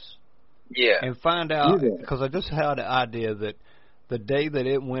his. Yeah. And find out, because I just had the idea that the day that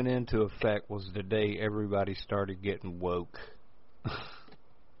it went into effect was the day everybody started getting woke.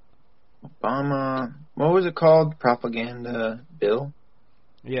 Obama, what was it called? Propaganda bill?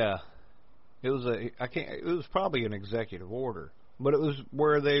 Yeah. It was probably an executive order, but it was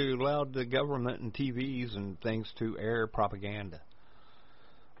where they allowed the government and TVs and things to air propaganda.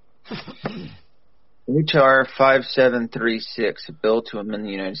 H.R. 5736, a bill to amend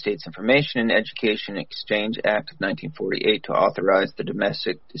the United States Information and Education Exchange Act of 1948 to authorize the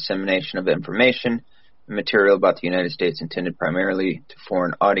domestic dissemination of information and material about the United States intended primarily to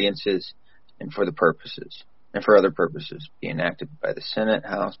foreign audiences and for other purposes, be enacted by the Senate,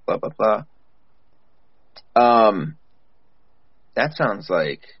 House, blah, blah, blah. That sounds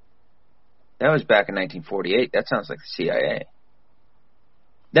like, that was back in 1948. That sounds like the CIA.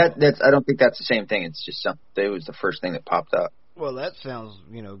 I don't think that's the same thing. It's just something. It was the first thing that popped up. Well, that sounds,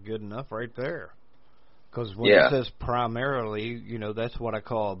 good enough right there. Because when it says primarily, that's what I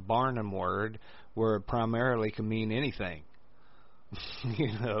call a Barnum word, where primarily can mean anything.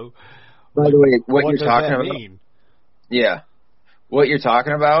 By the way, what you're does talking that about? mean? Yeah, what you're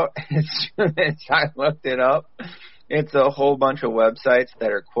talking about? I looked it up. It's a whole bunch of websites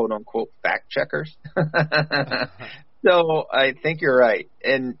that are quote unquote fact checkers. So I think you're right,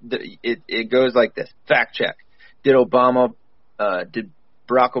 and it goes like this: fact check. Did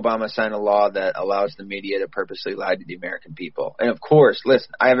Barack Obama sign a law that allows the media to purposely lie to the American people? And of course,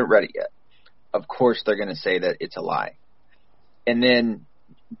 listen, I haven't read it yet. Of course, they're going to say that it's a lie. And then,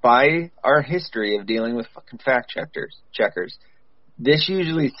 by our history of dealing with fucking fact checkers, this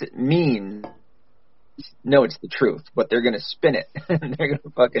usually means no, it's the truth, but they're going to spin it. They're going to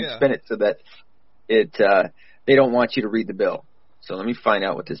fucking spin it so that they don't want you to read the bill. So let me find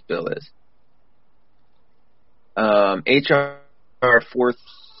out what this bill is. H.R.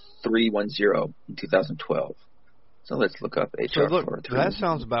 4310 in 2012. So let's look up H.R. 4310. That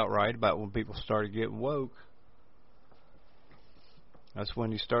sounds about right, about when people started getting woke. That's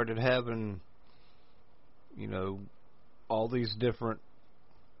when you started having, all these different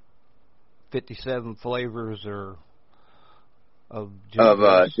 57 flavors of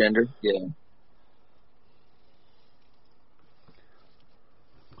gender. Yeah.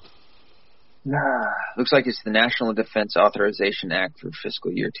 Looks like it's the National Defense Authorization Act for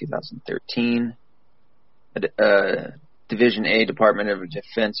fiscal year 2013. Division A, Department of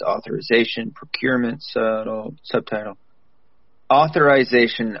Defense Authorization, Procurement, subtitle,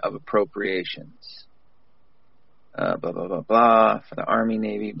 Authorization of Appropriations. Blah, blah, blah, blah, for the Army,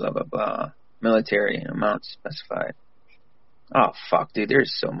 Navy, blah, blah, blah. Military and amounts specified. Oh, fuck, dude,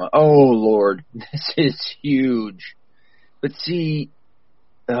 there's so much. Oh, Lord, this is huge. But see,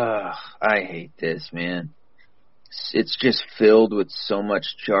 I hate this, man. It's just filled with so much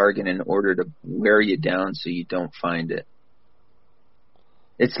jargon in order to wear you down so you don't find it.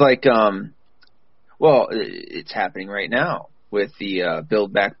 It's like, it's happening right now with the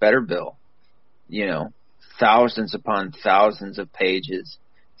Build Back Better bill. Thousands upon thousands of pages.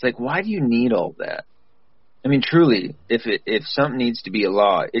 It's like, why do you need all that? I mean, truly, if something needs to be a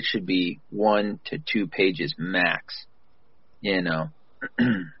law, it should be 1 to 2 pages max. And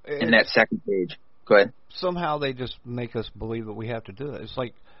that second page. Go ahead. Somehow they just make us believe that we have to do it. It's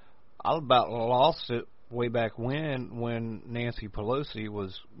like I about lost it way back when Nancy Pelosi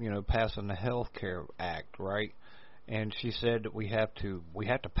was, passing the Health Care Act, right? And she said that we have to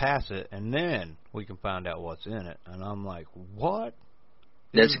pass it, and then we can find out what's in it. And I'm like, what?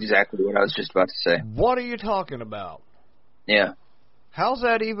 That's exactly what I was just about to say. What are you talking about? Yeah. How's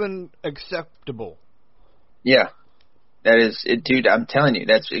that even acceptable? Yeah. That is it, dude. I'm telling you,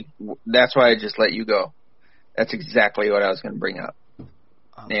 that's why I just let you go. That's exactly what I was going to bring up.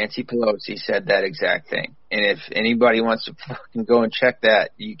 Nancy Pelosi said that exact thing, and if anybody wants to fucking go and check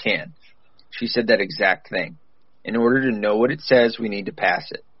that, you can. She said that exact thing. In order to know what it says, we need to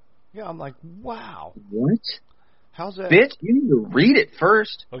pass it. Yeah, I'm like, wow. What? How's that? Bitch, you need to read it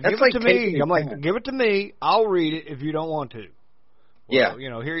first. Well, that's give like it to me. I'm like, give it to me. I'll read it if you don't want to. Well,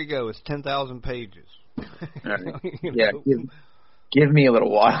 yeah. Here you go. It's 10,000 pages. All right. Yeah, give me a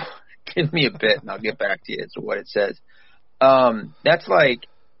little while. Give me a bit, and I'll get back to you as to what it says. That's like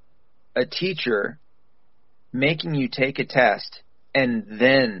a teacher making you take a test and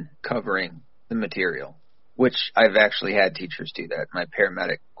then covering the material, which I've actually had teachers do that. My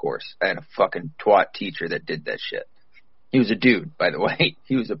paramedic course, I had a fucking twat teacher that did that shit. He was a dude, by the way.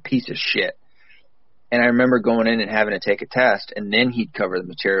 He was a piece of shit. And I remember going in and having to take a test, and then he'd cover the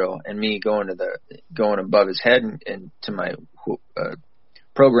material, and me going above his head and to my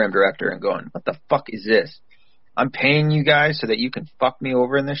program director and going, "What the fuck is this? I'm paying you guys so that you can fuck me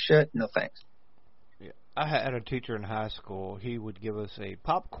over in this shit? No thanks." Yeah. I had a teacher in high school. He would give us a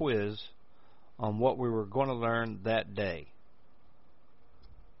pop quiz on what we were going to learn that day.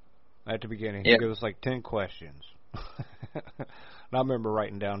 At the beginning, he'd give us like 10 questions. And I remember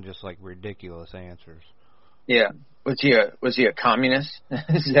writing down just like ridiculous answers. Yeah. Was he a communist?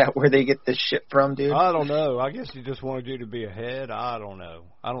 Is that where they get this shit from, dude? I don't know. I guess he just wanted you to be ahead. I don't know.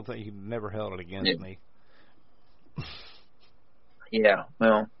 I don't think he never held it against me. Yeah,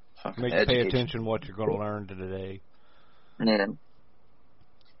 well, make you pay attention what you're going to learn today. Yeah.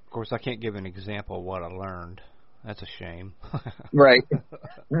 Of course, I can't give an example of what I learned. That's a shame. Right.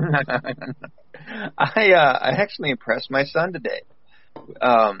 I actually impressed my son today,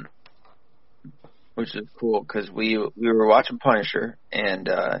 which is cool because we were watching Punisher, and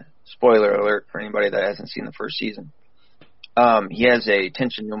spoiler alert for anybody that hasn't seen the first season. He has a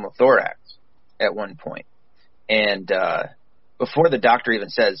tension pneumothorax at one point, and before the doctor even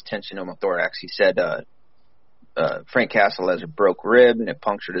says tension pneumothorax, he said Frank Castle has a broke rib and it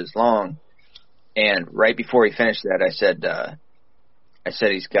punctured his lung. And right before he finished that, I said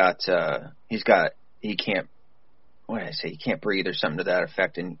he can't. What did I say? He can't breathe or something to that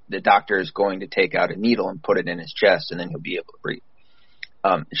effect. And the doctor is going to take out a needle and put it in his chest, and then he'll be able to breathe.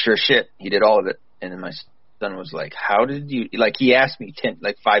 Sure shit, he did all of it. And then my son was like, "How did you?" Like he asked me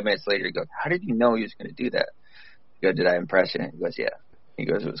 5 minutes later. He goes, "How did you know he was going to do that?" I go, "Did I impress you?" He goes, "Yeah." He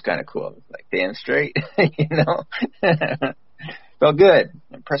goes, "It was kind of cool." I was like, "Damn straight," you know. Felt good.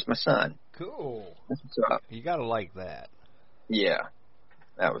 Impressed my son. Cool. That's what's up. You gotta like that. Yeah,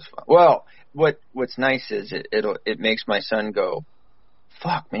 that was fun. Well, what's nice is it makes my son go,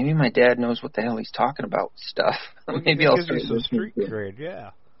 "Fuck, maybe my dad knows what the hell he's talking about with stuff." Well, maybe I'll gives start you some listening street to him. cred,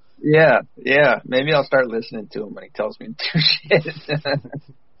 yeah. Yeah. Maybe I'll start listening to him when he tells me to do shit.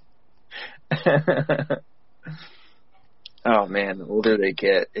 Oh man, the older they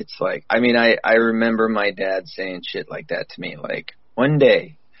get, it's like, I mean, I remember my dad saying shit like that to me. Like, one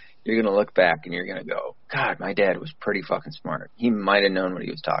day you're gonna look back and you're gonna go, "God, my dad was pretty fucking smart. He might have known what he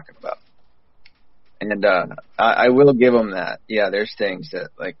was talking about." And I will give him that. Yeah, there's things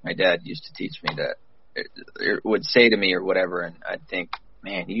that like my dad used to teach me that it would say to me or whatever, and I'd think,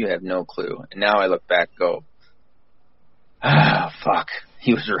 "Man, you have no clue." And now I look back and go, fuck,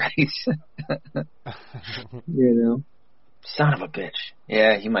 he was right. You know, son of a bitch.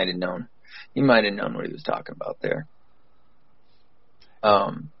 Yeah, he might have known. He might have known what he was talking about there.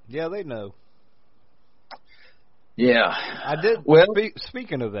 Yeah, they know. Yeah. I did. Well,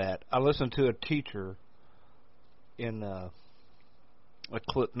 Speaking of that, I listened to a teacher in a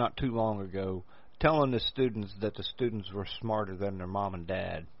clip not too long ago telling the students that the students were smarter than their mom and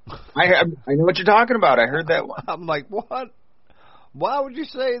dad. I know what you're talking about. I heard that one. I'm like, what? Why would you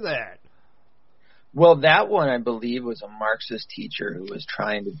say that? Well, that one, I believe, was a Marxist teacher who was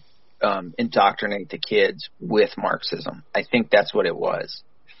trying to indoctrinate the kids with Marxism. I think that's what it was.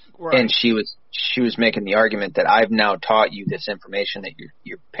 Right. And she was making the argument that I've now taught you this information that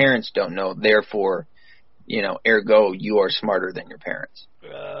your parents don't know, therefore, you know, ergo, you are smarter than your parents.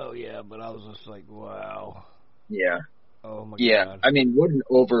 Oh, yeah, but I was just like, wow. Yeah. Oh, my Yeah. God. I mean, what an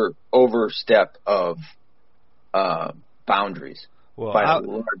overstep of boundaries. Well,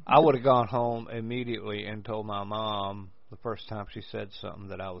 I would have gone home immediately and told my mom the first time she said something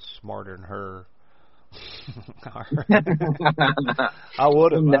that I was smarter than her. I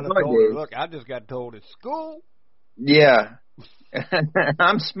would have. I'd have told her, "Look, I just got told at school." Yeah.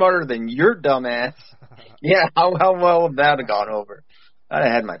 I'm smarter than your dumb ass. Yeah, how well would that have gone over? I'd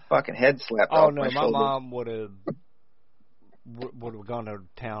have had my fucking head slapped off my shoulder. My mom would have gone to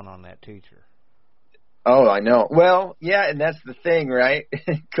town on that teacher. Oh, I know. Well, yeah, and that's the thing, right?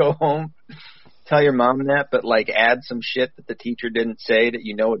 Go home, tell your mom that, but like add some shit that the teacher didn't say that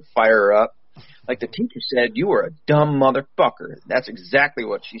you know would fire her up. Like the teacher said, "You were a dumb motherfucker." That's exactly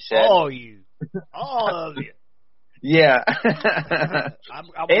what she said. All of you. Yeah.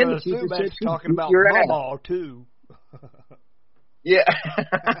 I'm going to assume that's talking about Mama too. Yeah.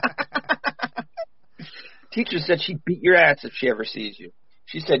 Teacher said she'd beat your ass if she ever sees you.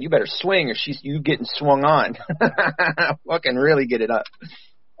 She said you better swing or you getting swung on. Fucking really get it up.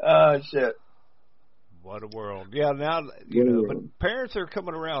 Oh, shit. What a world. Yeah, now, you know, but parents are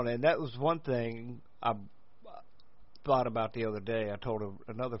coming around, and that was one thing thought about the other day. I told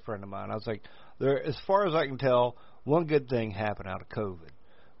another friend of mine. I was like, there, as far as I can tell, one good thing happened out of COVID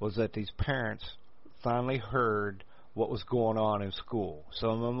was that these parents finally heard what was going on in school. Some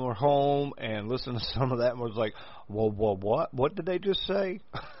of them were home and listened to some of that and was like, well, what? What did they just say?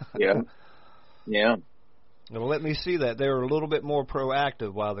 Yeah. Yeah. Well, let me see that. They were a little bit more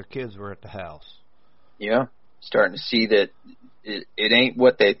proactive while their kids were at the house. Yeah. Starting to see that it ain't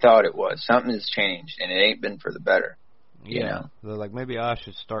what they thought it was. Something has changed, and it ain't been for the better. You know? They're like, maybe I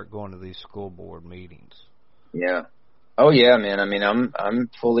should start going to these school board meetings. Yeah. Oh yeah, man. I mean, I'm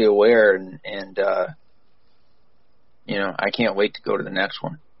fully aware, and you know, I can't wait to go to the next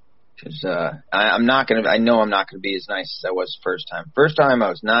one because I'm not gonna. I know I'm not gonna be as nice as I was the first time. First time I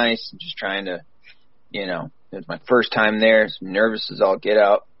was nice, and just trying to, you know, it was my first time there. So nervous as all get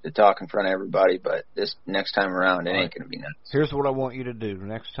out to talk in front of everybody. But this next time around, it ain't gonna be nice. Here's what I want you to do. The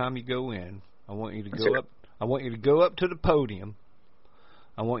next time you go in, I want you to Yes, go sir. up. I want you to go up to the podium.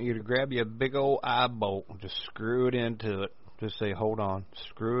 I want you to grab you a big old eye bolt and just screw it into it. Just say, hold on,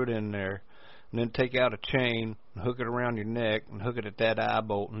 screw it in there. And then take out a chain and hook it around your neck and hook it at that eye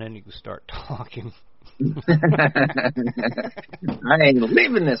bolt, and then you can start talking. I ain't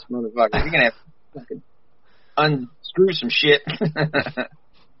leaving this motherfucker. You're gonna have to fucking unscrew some shit.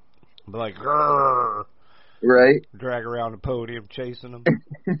 Be like, grrr, Right. drag around the podium chasing them.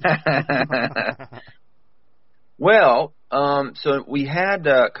 Well, so we had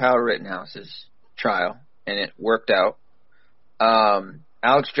Kyle Rittenhouse's trial, and it worked out.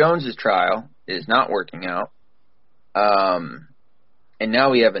 Alex Jones's trial is not working out. And now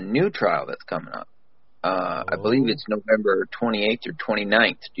we have a new trial that's coming up. I believe it's November 28th or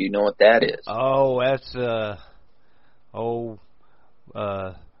 29th. Do you know what that is? Oh, that's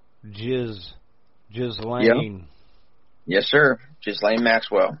Ghislaine. Yes, sir. Ghislaine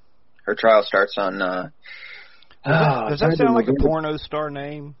Maxwell. Her trial starts on... Does that sound like a porno star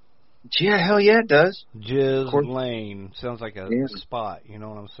name? Yeah, hell yeah, it does. Ghislaine. Sounds like a spot, you know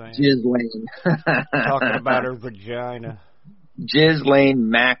what I'm saying? Ghislaine. Talking about her vagina. Ghislaine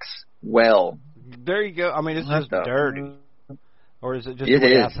Maxwell. There you go. I mean, it's What just the- dirty. Or is it just It the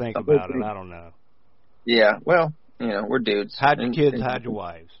way I is. think about it? I don't know. Yeah, well, you know, we're dudes. Hide your kids, hide your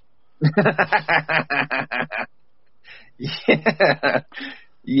wives. Yeah.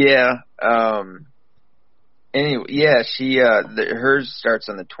 Yeah. Anyway, yeah, she hers starts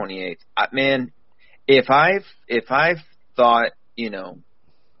on the 28th. Man, if I thought, you know,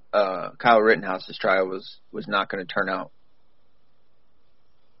 Kyle Rittenhouse's trial was not going to turn out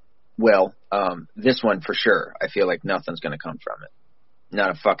well, this one for sure. I feel like nothing's going to come from it.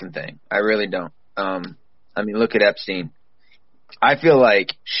 Not a fucking thing. I really don't. I mean, look at Epstein. I feel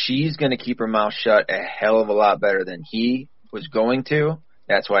like she's going to keep her mouth shut a hell of a lot better than he was going to.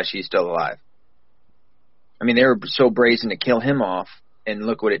 That's why she's still alive. I mean, they were so brazen to kill him off, and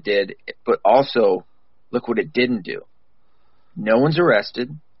look what it did. But also, look what it didn't do. No one's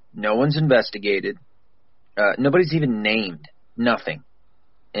arrested. No one's investigated. Nobody's even named. Nothing.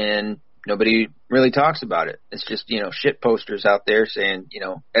 And nobody really talks about it. It's just, you know, shit posters out there saying, you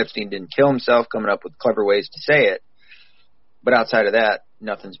know, Epstein didn't kill himself, coming up with clever ways to say it. But outside of that,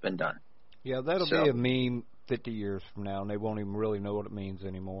 nothing's been done. Yeah, that'll be a meme 50 years from now, and they won't even really know what it means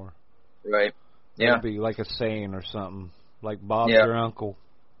anymore. Right. Yeah. It'll be like a saying or something, like Bob's your uncle.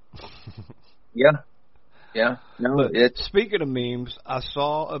 Yeah. Yeah. No, But it's... speaking of memes, I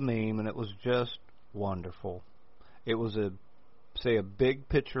saw a meme, and it was just wonderful. It was a big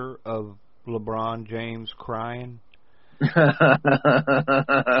picture of LeBron James crying.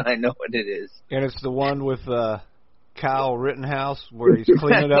 I know what it is. And it's the one with Kyle Rittenhouse where he's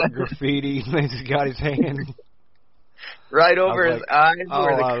cleaning up graffiti and he's got his hand right over his eyes. Oh,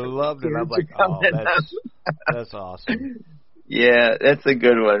 where the I loved it. I'm like, oh, that's awesome. Yeah, that's a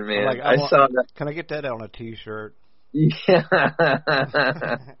good one, man. Like, I saw that. Can I get that on a T-shirt? Yeah.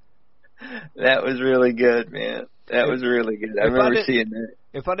 That was really good, man. That was really good. I remember seeing that.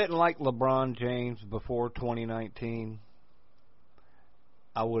 If I didn't like LeBron James before 2019,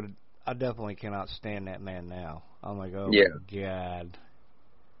 I definitely cannot stand that man now. I'm like, oh my God.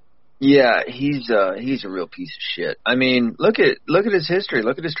 Yeah, he's a real piece of shit. I mean, look at his history.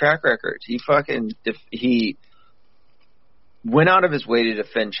 Look at his track record. He went out of his way to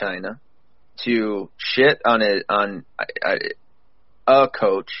defend China, to shit on a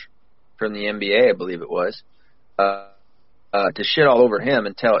coach from the NBA, I believe it was, to shit all over him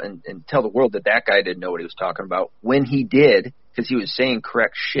and tell the world that guy didn't know what he was talking about when he did, because he was saying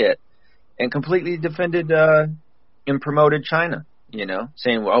correct shit, and completely defended and promoted China. You know,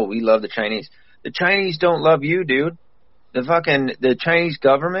 saying, "Oh, we love the Chinese." The Chinese don't love you, dude. The Chinese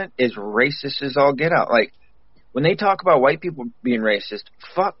government is racist as all get out. Like, when they talk about white people being racist,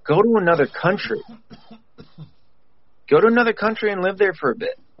 go to another country. Go to another country and live there for a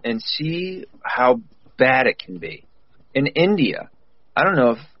bit and see how bad it can be. In India, I don't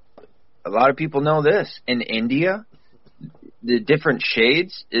know if a lot of people know this. In India, the different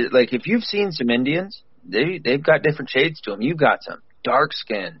shades, like if you've seen some Indians, they've got different shades to them. You've got some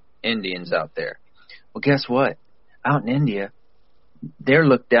dark-skinned Indians out there. Well, guess what? Out in India, they're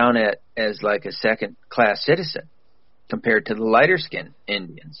looked down at as like a second-class citizen compared to the lighter-skinned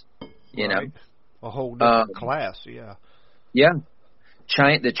Indians. You know, a whole different class. Yeah. Yeah.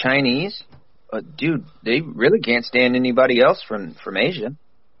 The Chinese, dude, they really can't stand anybody else from Asia.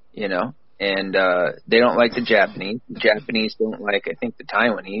 You know, and they don't like the Japanese. The Japanese don't like, I think, the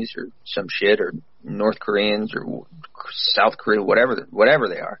Taiwanese or some shit, or North Koreans or South Korea, whatever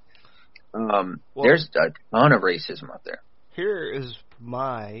they are. Well, there's a ton of racism out there. Here is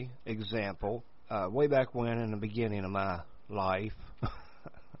my example. Way back when, in the beginning of my life,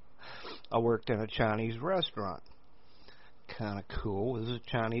 I worked in a Chinese restaurant. Kind of cool. It was a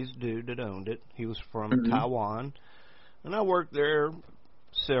Chinese dude that owned it. He was from Taiwan, and I worked there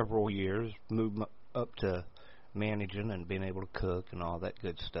several years, moved up to managing and being able to cook and all that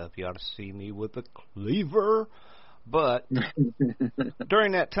good stuff. You ought to see me with a cleaver. But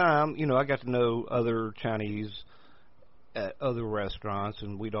during that time, you know, I got to know other Chinese at other restaurants,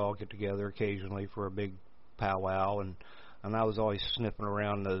 and we'd all get together occasionally for a big powwow, and I was always sniffing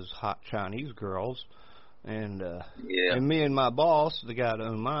around those hot Chinese girls. And and me and my boss, the guy that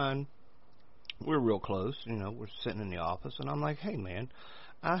owned mine, we're real close. You know, we're sitting in the office, and I'm like, hey, man,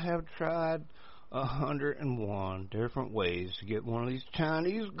 I have tried 101 different ways to get one of these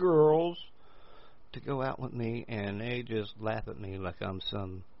Chinese girls to go out with me, and they just laugh at me like I'm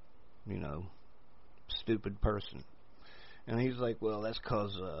some, you know, stupid person. And he's like, well, that's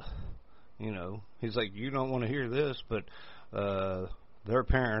 'cause, you know, he's like, you don't want to hear this, but their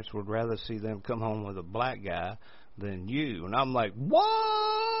parents would rather see them come home with a black guy than you. And I'm like,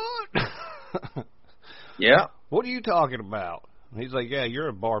 what? Yeah. What are you talking about? And he's like, yeah, you're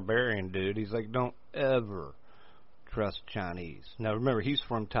a barbarian, dude. He's like, don't ever trust Chinese. Now, remember, he's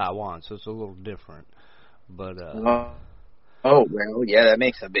from Taiwan, so it's a little different. But oh, well, yeah, that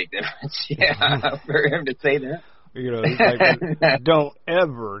makes a big difference. Yeah, for him to say that. You know, he's like, don't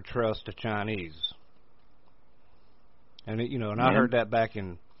ever trust the Chinese. And you know, and I heard that back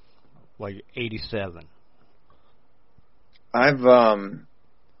in like '87. I've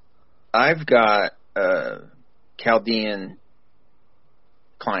got a Chaldean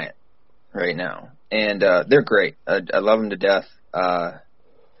client right now, and they're great. I love them to death.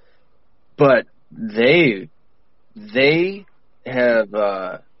 But they have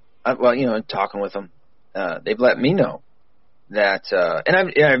well, you know, talking with them, they've let me know that, and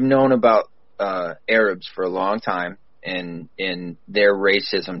I've known about Arabs for a long time. In their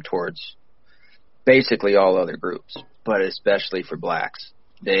racism towards basically all other groups, but especially for blacks.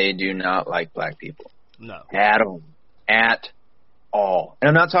 They do not like black people. No. At all. And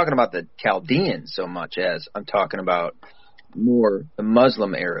I'm not talking about the Chaldeans so much as I'm talking about more the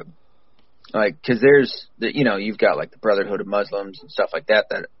Muslim Arab. Like, because there's, you know, you've got like the Brotherhood of Muslims and stuff like that.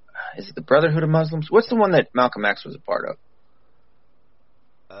 Is it the Brotherhood of Muslims? What's the one that Malcolm X was a part of?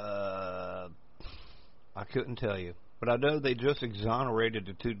 I couldn't tell you. But I know they just exonerated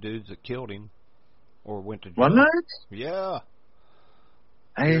the two dudes that killed him or went to jail. What? Yeah.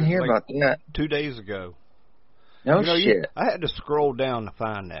 I didn't hear about that. 2 days ago. No shit. I had to scroll down to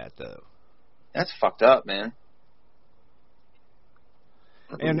find that, though. That's fucked up, man.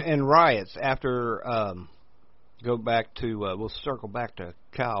 And riots after, go back to, we'll circle back to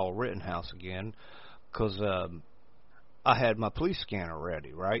Kyle Rittenhouse again, because I had my police scanner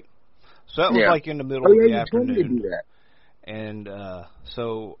ready, right? So that was like in the middle of the afternoon. You told me to do that. And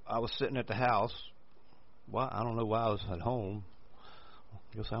so I was sitting at the house. Well, I don't know why I was at home. I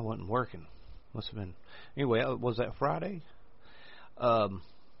guess I wasn't working. Must have been. Anyway, was that Friday?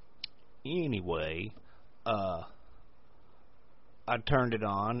 Anyway, I turned it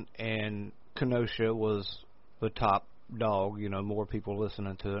on, and Kenosha was the top dog. You know, more people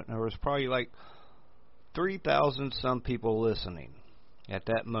listening to it. And there was probably like 3,000 some people listening at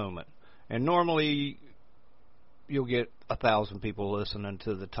that moment. And normally you'll get 1,000 people listening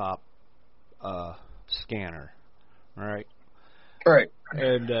to the top scanner, right? Right.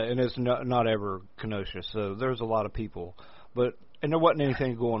 And it's not ever Kenosha, so there's a lot of people, and there wasn't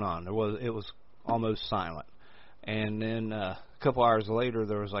anything going on. It was almost silent. And then a couple hours later,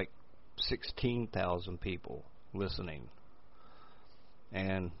 there was like 16,000 people listening,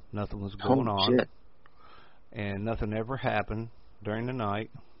 and nothing was going on. Shit. And nothing ever happened during the night.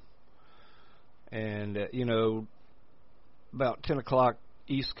 And, you know, about 10 o'clock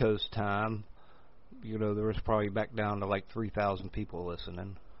East Coast time, you know, there was probably back down to like 3,000 people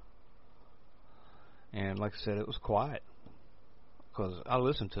listening. And like I said, it was quiet because I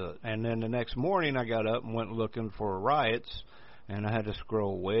listened to it. And then the next morning I got up and went looking for riots, and I had to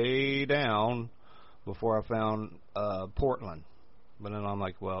scroll way down before I found Portland. But then I'm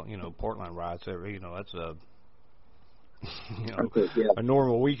like, well, you know, Portland riots, you know, that's a a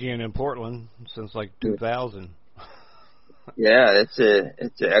normal weekend in Portland since like 2000. Yeah, it's an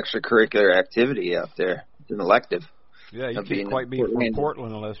extracurricular activity out there. It's an elective. Yeah, you can't quite be from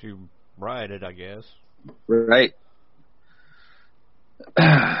Portland unless you rioted, I guess. Right. But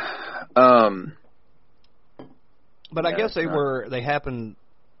I guess they happened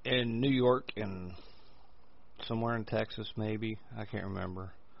in New York and somewhere in Texas, maybe. I can't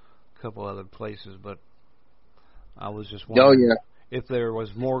remember. A couple other places, but I was just wondering if there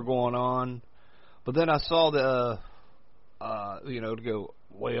was more going on. But then I saw the, to go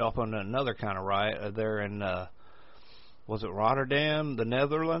way off on another kind of riot there in, was it Rotterdam, the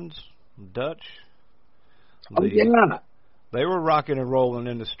Netherlands, Dutch? They were rocking and rolling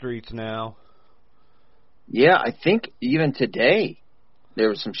in the streets now. Yeah, I think even today there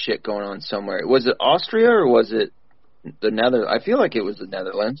was some shit going on somewhere. Was it Austria or was it the Netherlands? I feel like it was the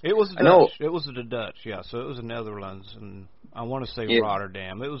Netherlands. It was the Dutch. It was the Dutch, yeah. So it was the Netherlands, and I want to say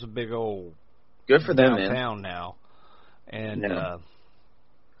Rotterdam. It was a big old good for them downtown now. And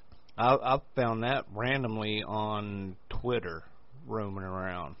I found that randomly on Twitter roaming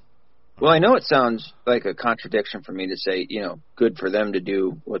around. Well, I know it sounds like a contradiction for me to say, you know, good for them to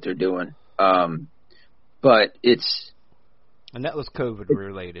do what they're doing. But it's... And that was COVID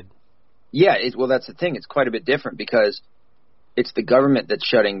related. Yeah, well, that's the thing. It's quite a bit different because it's the government that's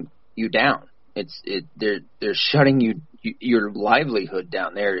shutting you down. They're shutting your livelihood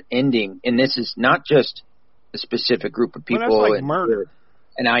down. They're ending, and this is not just a specific group of people. Well, that's like murder.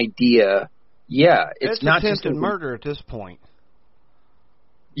 An idea. Yeah, it's not just attempted murder at this point.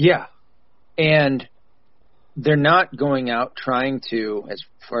 Yeah, and they're not going out trying to, as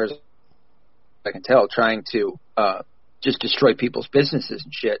far as I can tell, trying to just destroy people's businesses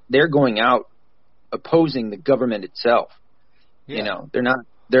and shit. They're going out opposing the government itself. Yeah. You know,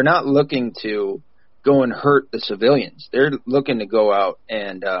 they're not looking to go and hurt the civilians. They're looking to go out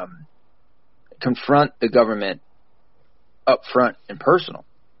and confront the government up front and personal.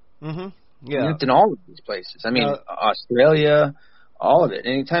 Mm-hmm. Yeah. It's in all of these places. I mean, Australia, all of it.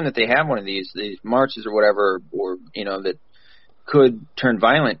 Anytime that they have one of these marches or whatever, or, you know, that could turn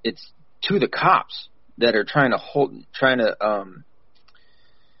violent, it's to the cops that are trying to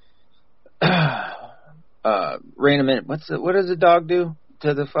rein them in. What does a dog do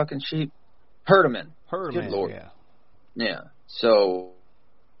to the fucking sheep? Herd them in. Good Lord. Yeah. So,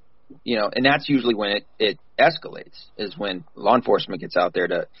 you know, and that's usually when it escalates, is when law enforcement gets out there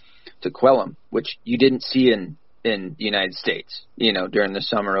to quell them, which you didn't see in the United States, you know, during the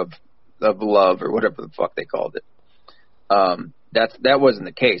summer of love or whatever the fuck they called it. That wasn't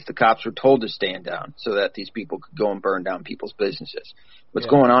the case. The cops were told to stand down so that these people could go and burn down people's businesses. What's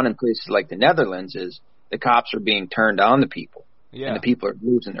going on in places like the Netherlands is the cops are being turned on the people. Yeah. And the people are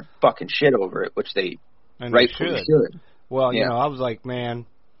losing their fucking shit over it, which they rightfully should. Well, you know, I was like, man,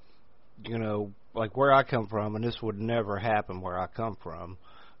 you know, like where I come from, and this would never happen where I come from,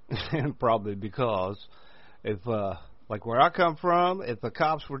 and probably because if, like where I come from, if the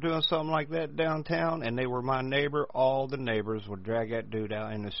cops were doing something like that downtown and they were my neighbor, all the neighbors would drag that dude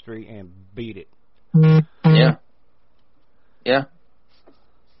out in the street and beat it. Yeah. Yeah.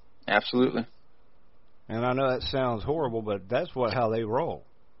 Absolutely. And I know that sounds horrible, but that's how they roll.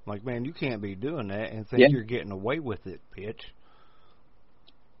 Like, man, you can't be doing that and think you're getting away with it, bitch.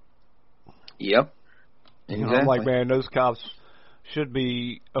 Yep. Exactly. You know, I'm like, man, those cops should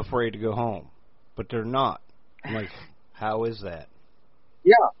be afraid to go home, but they're not. I'm like, how is that?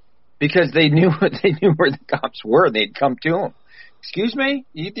 Yeah, because they knew where the cops were. They'd come to them. Excuse me?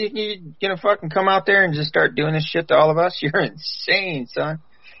 You think you're going to fucking come out there and just start doing this shit to all of us? You're insane, son.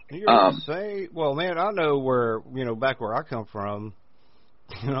 You're insane. Well, man, I know where, you know, back where I come from,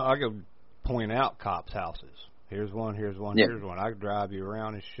 you know, I could point out cops' houses. Here's one, here's one, here's one. I could drive you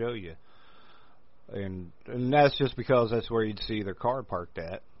around and show you. And that's just because that's where you'd see their car parked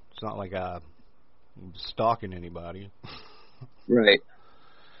at. It's not like I'm stalking anybody. Right.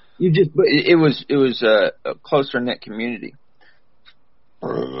 It was a closer knit community.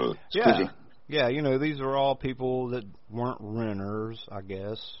 Yeah, you know, these are all people that weren't renters, I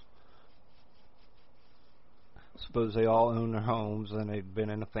guess. I suppose they all own their homes and they'd been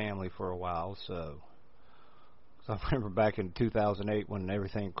in a family for a while, so I remember back in 2008 when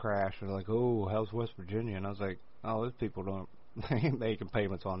everything crashed. They're like, "Oh, how's West Virginia?" And I was like, "Oh, those people don't they ain't making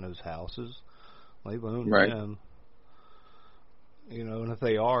payments on those houses. They've owned Right. them, you know. And if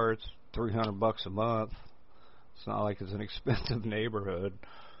they are, it's $300 a month. It's not like it's an expensive neighborhood."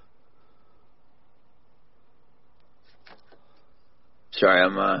 Sorry,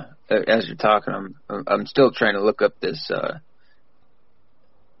 I'm as you're talking, I'm still trying to look up this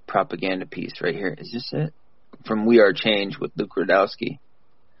propaganda piece right here. Is this it? From We Are Change with Luke Rudkowski.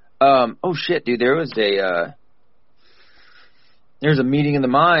 Oh shit, dude, there's a meeting of the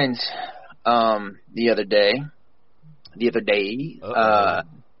minds the other day. It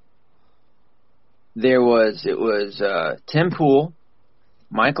was Tim Pool,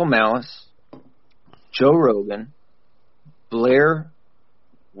 Michael Malice, Joe Rogan, Blair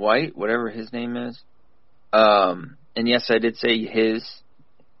White, whatever his name is. And yes, I did say his.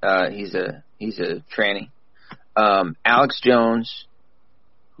 He's a tranny. Alex Jones.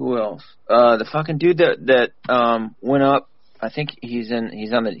 Who else? The fucking dude that went up. I think he's on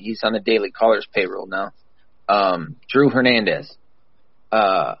the Daily Caller's payroll now. Drew Hernandez.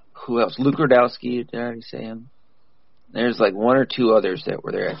 Who else? Luke Rudkowski. Did I already say him? There's like one or two others that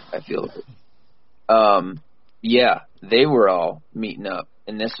were there. I feel. Yeah, they were all meeting up,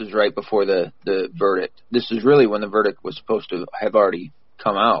 and this was right before the verdict. This was really when the verdict was supposed to have already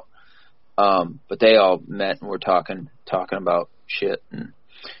come out. But they all met and were talking about shit. And,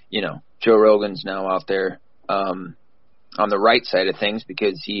 you know, Joe Rogan's now out there on the right side of things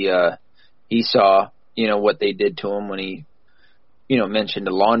because he saw, you know, what they did to him when he, you know, mentioned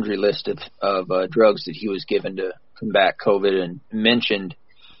a laundry list of drugs that he was given to combat COVID and mentioned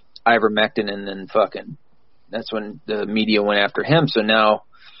ivermectin, and then fucking that's when the media went after him. So now,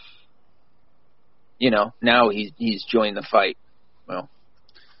 you know, he's joined the fight. Well,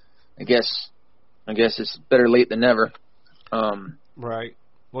 I guess it's better late than never. Right.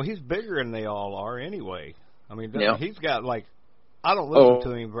 Well, he's bigger than they all are anyway. I mean, Yeah. he's got like, I don't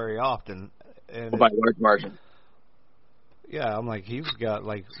listen to him very often. And By a large margin. yeah, I'm like, he's got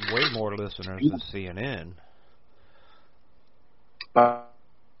like way more listeners than CNN. By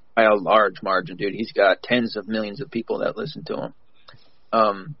a large margin, dude. He's got tens of millions of people that listen to him.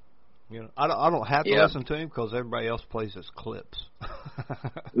 You know, I don't have to Yeah. listen to him because everybody else plays his clips.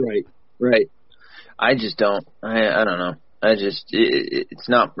 Right. I just don't. I don't know. It's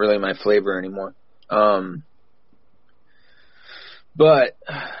not really my flavor anymore. But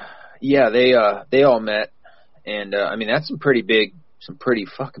yeah, they all met, and I mean that's some pretty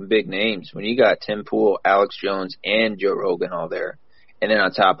fucking big names when you got Tim Pool, Alex Jones, and Joe Rogan all there, and then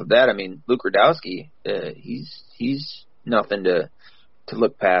on top of that, I mean Luke Rudkowski, he's nothing to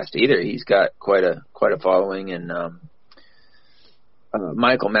look past either. He's got quite a following, and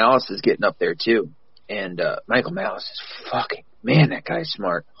Michael Malice is getting up there too. And Michael Malice is fucking, man, that guy's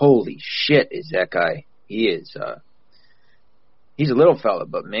smart. Holy shit, is that guy? He is. He's a little fella,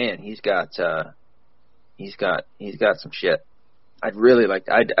 but man, he's got some shit. I'd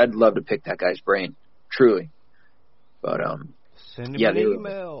love to pick that guy's brain, truly. But Send him yeah, an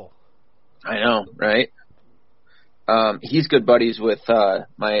email. I know, right? He's good buddies with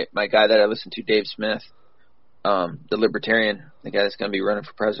my guy that I listen to, Dave Smith, the Libertarian, the guy that's going to be running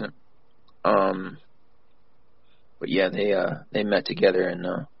for president. But yeah, they met together and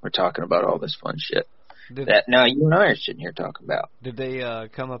we're talking about all this fun shit that now you and I are sitting here talking about. Did they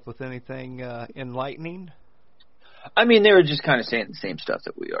come up with anything enlightening? I mean, they were just kind of saying the same stuff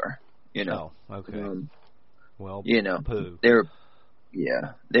that we are, you know. Oh, okay. Well, you know, poo.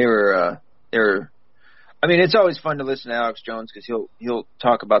 they were. I mean, it's always fun to listen to Alex Jones because he'll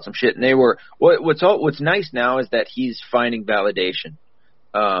talk about some shit. And they were what's nice now is that he's finding validation,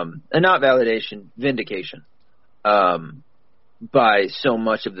 and not validation, vindication, by so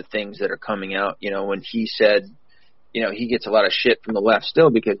much of the things that are coming out. You know, when he said, you know, he gets a lot of shit from the left still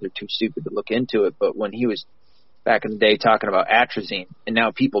because they're too stupid to look into it. But when he was back in the day talking about atrazine, and now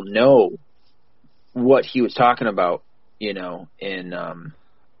people know what he was talking about, you know, and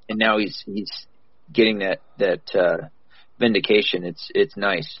now he's getting that vindication. It's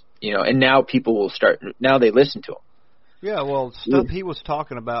nice, you know, and now people will start. Now they listen to him. Yeah, well, stuff he was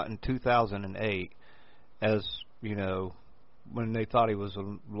talking about in 2008, as you know, when they thought he was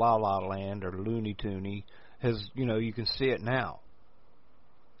a La La Land or Looney Tooney, you know, you can see it now.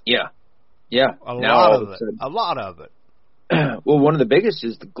 Yeah. A lot of it. Well, one of the biggest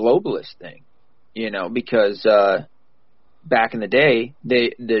is the globalist thing, you know, because back in the day,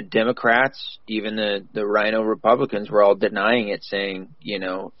 the Democrats, even the Rhino Republicans, were all denying it, saying, you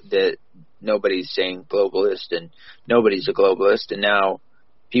know, that nobody's saying globalist and nobody's a globalist, and now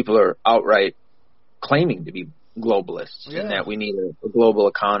people are outright claiming to be globalists, Yeah. and that we need a global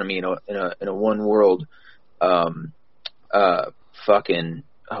economy in a one world fucking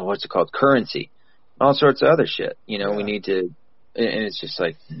what's it called, currency, all sorts of other shit. You know, we need to, and it's just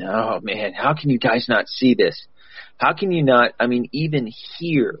like, no, man, how can you guys not see this? How can you not, I mean, even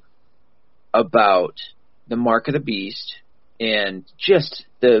hear about the mark of the beast and just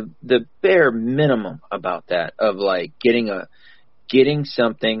the bare minimum about that, of like getting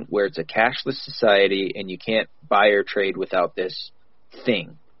something where it's a cashless society and you can't buy or trade without this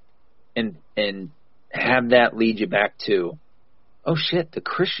thing, and have that lead you back to, oh shit, the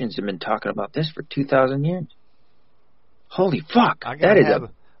Christians have been talking about this for 2,000 years. Holy fuck.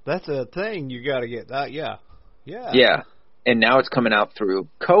 That's a thing you got to get. Yeah. And now it's coming out through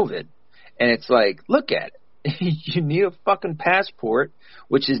COVID. And it's like, look at it. You need a fucking passport,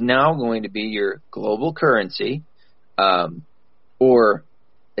 which is now going to be your global currency, or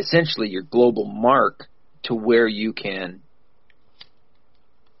essentially your global mark to where you can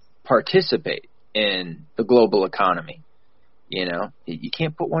participate in the global economy. You know, you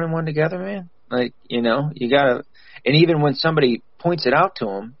can't put one and one together, man. Like, you know, you gotta, and even when somebody points it out to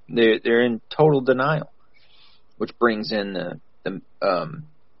them, they're in total denial, which brings in the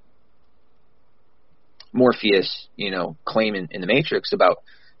Morpheus, you know, claim in the Matrix about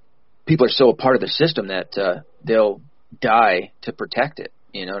people are so a part of the system that they'll die to protect it,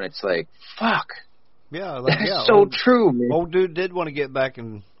 you know, and it's like, fuck. Yeah, like, that's so true, man. Old dude did want to get back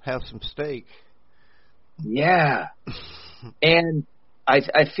and have some steak. Yeah. And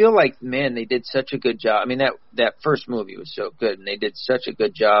I feel like, man, they did such a good job. I mean, that first movie was so good, and they did such a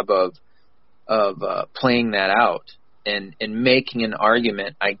good job of playing that out and making an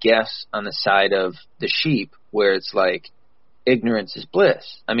argument, I guess, on the side of the sheep, where it's like ignorance is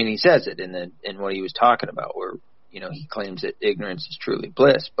bliss. I mean, he says it in what he was talking about, where, you know, he claims that ignorance is truly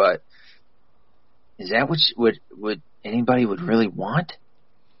bliss. But is that what anybody would really want?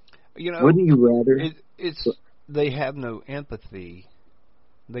 You know, wouldn't you rather? They have no empathy.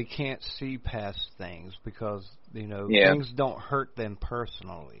 They can't see past things because, you know, things don't hurt them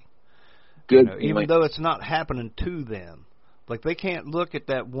personally. Good. You know, even though it's not happening to them. Like, they can't look at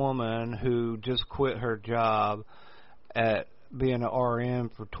that woman who just quit her job at being an RN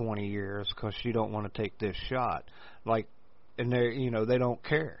for 20 years because she don't want to take this shot. Like, and they, you know, they don't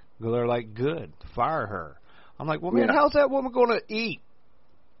care. They're like, good, fire her. I'm like, well, man, how's that woman going to eat?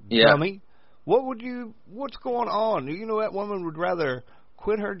 Dummy. What's going on? You know, that woman would rather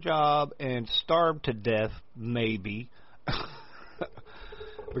quit her job and starve to death, maybe,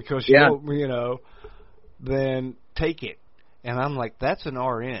 because she won't, you know, than take it. And I'm like, that's an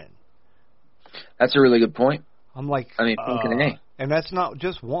RN. That's a really good point. I'm like, I mean, and that's not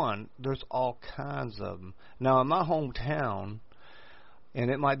just one. There's all kinds of them. Now, in my hometown, and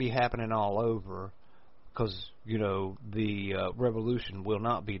it might be happening all over, because, you know, the revolution will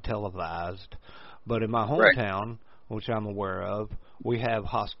not be televised. But in my hometown, which I'm aware of, we have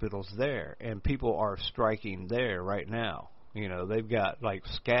hospitals there, and people are striking there right now. You know, they've got, like,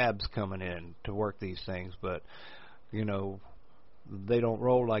 scabs coming in to work these things, but, you know, they don't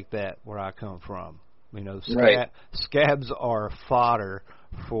roll like that where I come from. You know, scabs are fodder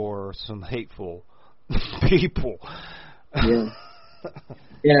for some hateful people. Yeah.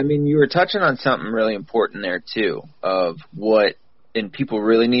 Yeah, I mean, you were touching on something really important there, too, of what, and people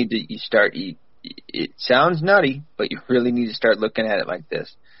really need to, it sounds nutty, but you really need to start looking at it like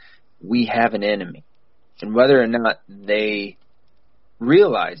this. We have an enemy. And whether or not they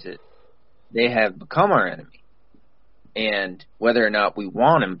realize it, they have become our enemy. And whether or not we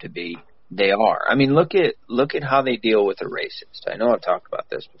want them to be, they are. I mean, look at how they deal with a racist. I know I've talked about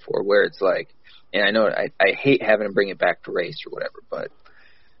this before, where it's like, and I know I hate having to bring it back to race or whatever, but,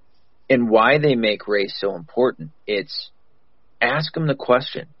 and why they make race so important, it's ask them the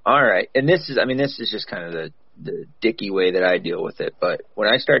question. All right, and this is just kind of the dicky way that I deal with it, but when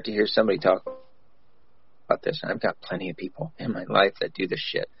I start to hear somebody talk about this, and I've got plenty of people in my life that do this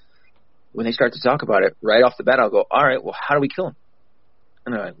shit, when they start to talk about it, right off the bat, I'll go, all right, well, how do we kill him?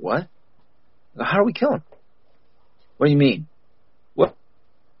 And they're like, what? How do we kill him? What do you mean?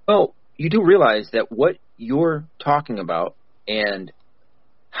 Well, you do realize that what you're talking about and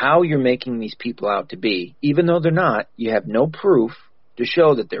how you're making these people out to be, even though they're not, you have no proof to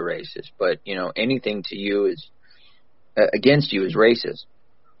show that they're racist, but, you know, anything to you is against you is racist.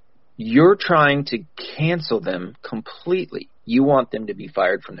 You're trying to cancel them completely. You want them to be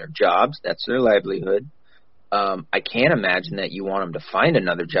fired from their jobs. That's their livelihood. I can't imagine that you want them to find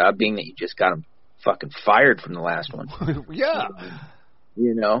another job, being that you just got them fucking fired from the last one. Yeah.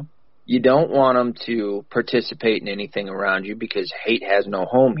 You know? You don't want them to participate in anything around you because hate has no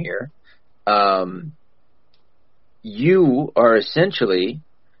home here. you are essentially,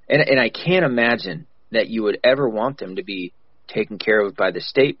 and I can't imagine that you would ever want them to be taken care of by the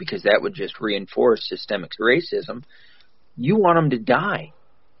state, because that would just reinforce systemic racism. You want them to die.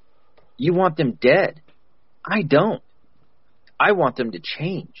 You want them dead. I don't. I want them to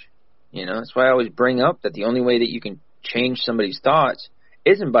change. That's why I always bring up that the only way that you can change somebody's thoughts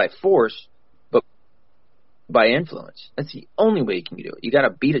isn't by force, but by influence. That's the only way you can do it. You got to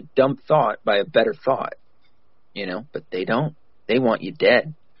beat a dumb thought by a better thought. But they don't. They want you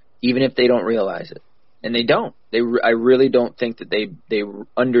dead, even if they don't realize it. And they don't. I really don't think that they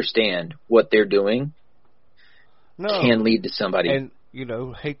understand what they're doing can lead to somebody. And,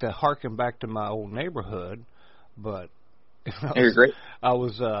 hate to harken back to my old neighborhood, but I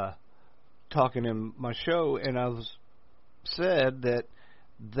was talking in my show, and I said that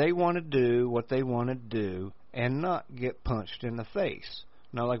they want to do what they want to do and not get punched in the face.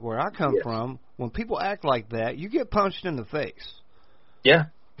 Now, like where I come from, when people act like that, you get punched in the face. Yeah.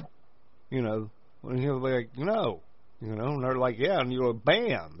 When you're like, no, and they're like, yeah, and you're like,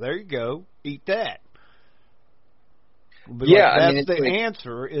 bam, there you go, eat that. But that's the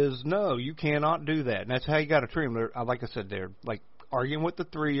answer is no, you cannot do that. And that's how you got to treat them. Like I said, they're like arguing with the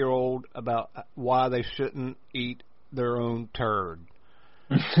 3-year-old about why they shouldn't eat their own turd.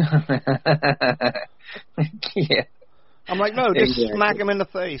 Yeah. I'm like, no, just smack them in the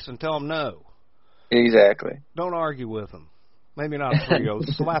face and tell them no. Exactly. Don't argue with them. Maybe not a 3-year-old.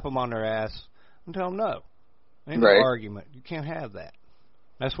 Slap them on their ass and tell them no. Ain't no argument. You can't have that.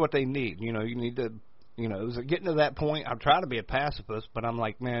 That's what they need. You need to, getting to that point, I try to be a pacifist, but I'm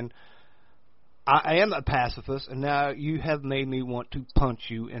like, man, I am a pacifist, and now you have made me want to punch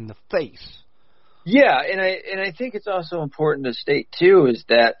you in the face. Yeah, and I think it's also important to state, too, is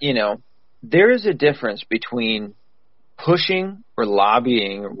that, there is a difference between pushing or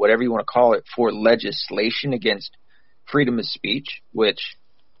lobbying or whatever you want to call it for legislation against freedom of speech, which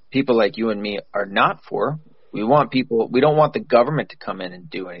people like you and me are not for. We don't want the government to come in and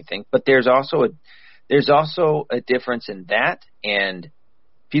do anything, but there's also a difference in that and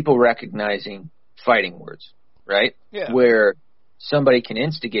people recognizing fighting words, right? Yeah. Where somebody can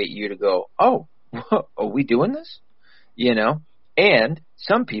instigate you to go, oh, are we doing this? And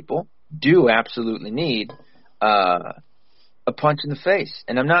some people do absolutely need a punch in the face.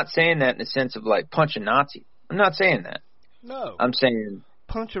 And I'm not saying that in the sense of like punch a Nazi. I'm not saying that. No. I'm saying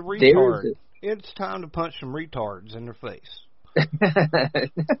punch a retard. It's time to punch some retards in their face.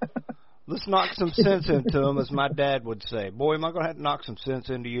 Let's knock some sense into them, as my dad would say. Boy, am I going to have to knock some sense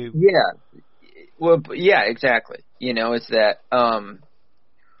into you? Yeah. Well, yeah, exactly. It's that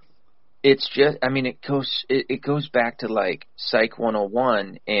it's just, it goes back to like Psych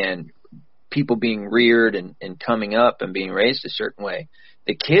 101 and people being reared and coming up and being raised a certain way.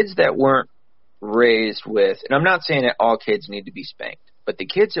 The kids that weren't raised with, and I'm not saying that all kids need to be spanked, but the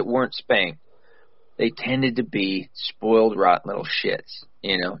kids that weren't spanked, they tended to be spoiled, rotten little shits,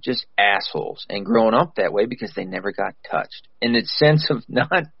 just assholes, and growing up that way because they never got touched. In the sense of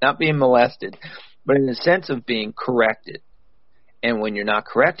not being molested, but in the sense of being corrected. And when you're not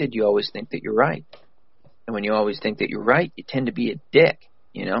corrected, you always think that you're right. And when you always think that you're right, you tend to be a dick,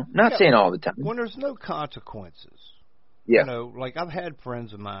 Not saying all the time. When there's no consequences. Yeah. Like I've had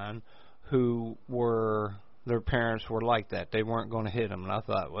friends of mine who their parents were like that. They weren't going to hit them. And I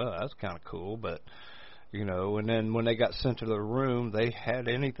thought, well, that's kind of cool. But, and then when they got sent to their room, they had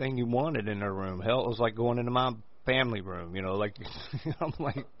anything you wanted in their room. Hell, it was like going into my family room, like, I'm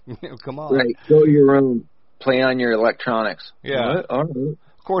like, come on. Right, go to your room, play on your electronics. Yeah. What? All right.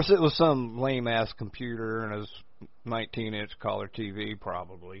 Of course, it was some lame-ass computer and a 19-inch color TV,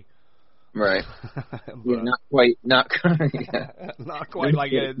 probably. Right. Yeah, not quite. Not quite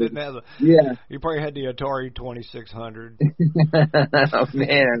like it didn't have a. Yeah. You probably had the Atari 2600. Oh man,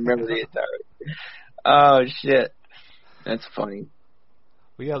 I remember the Atari. Oh shit, that's funny.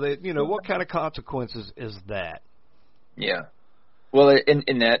 Well, yeah, what kind of consequences is that? Yeah. Well,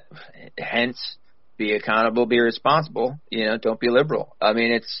 in that, hence, be accountable, be responsible. Don't be liberal.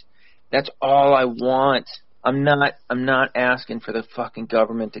 That's all I want. I'm not asking for the fucking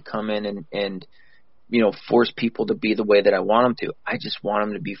government to come in and force people to be the way that I want them to. I just want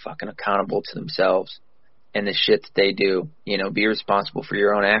them to be fucking accountable to themselves and the shit that they do. Be responsible for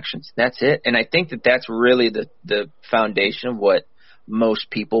your own actions. That's it. And I think that that's really the foundation of what most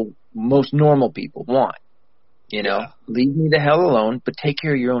normal people want. Leave me the hell alone, but take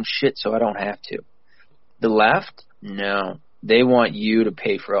care of your own shit so I don't have to. The left, no. They want you to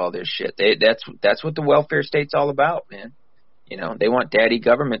pay for all this shit. That's what the welfare state's all about, man. They want daddy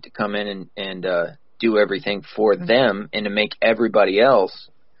government to come in and do everything for them and to make everybody else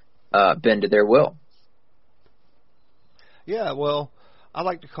bend to their will. Yeah, well, I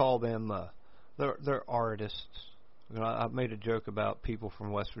like to call them, they're artists. You know, I've made a joke about people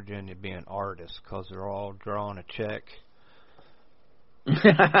from West Virginia being artists because they're all drawing a check. Nice.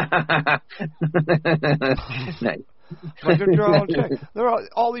 Like they're drawing a check. There are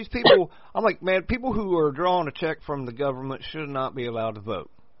all these people. I'm like, man, people who are drawing a check from the government should not be allowed to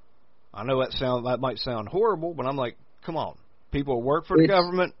vote. I know that might sound horrible, but I'm like, come on, people who work for the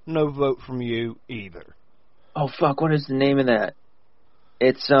government, no vote from you either. Oh fuck! What is the name of that?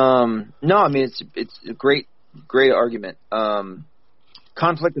 It's no, I mean it's a great argument.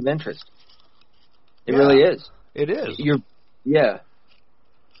 Conflict of interest. It really is. It is.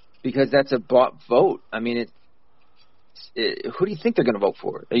 Because that's a bought vote. I mean, who do you think they're going to vote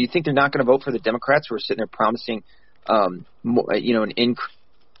for? You think they're not going to vote for the Democrats who are sitting there promising, an increase?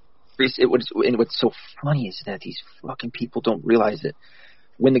 And what's so funny is that these fucking people don't realize it.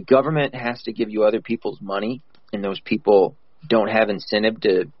 When the government has to give you other people's money, and those people don't have incentive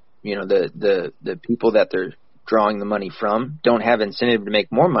to, the people that they're drawing the money from don't have incentive to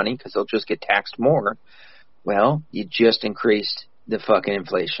make more money because they'll just get taxed more. Well, you just increased the fucking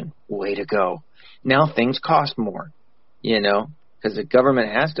inflation. Way to go. Now things cost more, because the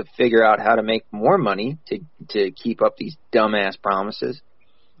government has to figure out how to make more money to keep up these dumbass promises.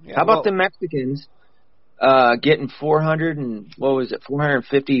 Yeah, how about the Mexicans getting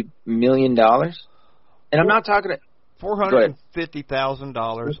 $450 million? And I'm not talking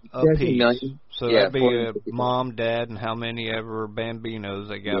 $450,000 a piece. So that'd be a mom, dad, and how many ever bambinos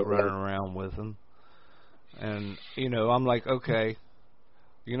they got running around with them. And, I'm like, okay,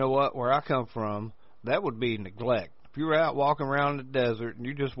 you know what? Where I come from, that would be neglect. If you were out walking around the desert and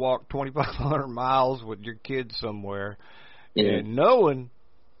you just walked 2,500 miles with your kids somewhere and knowing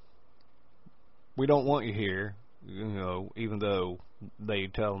we don't want you here, even though they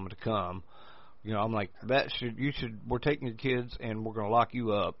tell them to come, I'm like, we're taking your kids and we're going to lock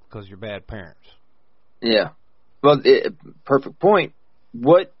you up because you're bad parents. Yeah. Well, perfect point.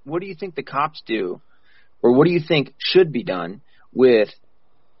 What do you think the cops do? Or what do you think should be done with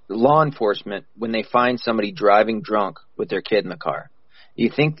law enforcement when they find somebody driving drunk with their kid in the car? You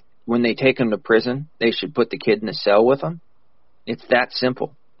think when they take them to prison, they should put the kid in a cell with them? It's that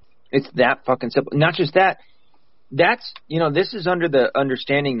simple. It's that fucking simple. Not just that. That's, this is under the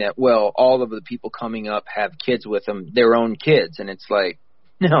understanding that, well, all of the people coming up have kids with them, their own kids. And it's like,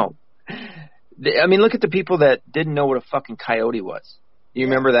 no. I mean, look at the people that didn't know what a fucking coyote was. You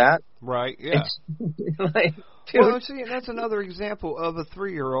remember that? Right, yeah. Like, well, see, that's another example of a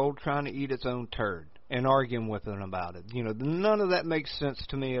 3-year-old trying to eat its own turd and arguing with them about it. None of that makes sense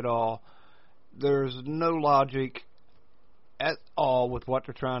to me at all. There's no logic at all with what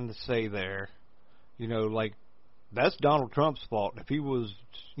they're trying to say there. Like, that's Donald Trump's fault. If he was,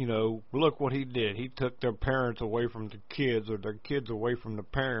 look what he did. He took their parents away from the kids or their kids away from the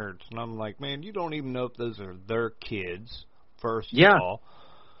parents. And I'm like, man, you don't even know if those are their kids. First of all,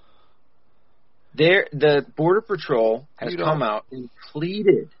 the Border Patrol has come out and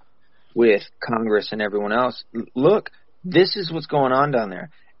pleaded with Congress and everyone else. Look, this is what's going on down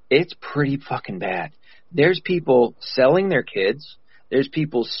there. It's pretty fucking bad. There's people selling their kids. There's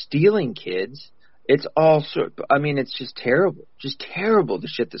people stealing kids. It's all it's just terrible. Just terrible, the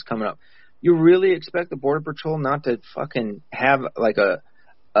shit that's coming up. You really expect the Border Patrol not to fucking have like a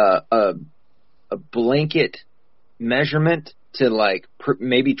blanket measurement to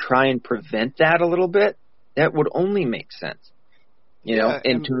maybe try and prevent that a little bit? That would only make sense,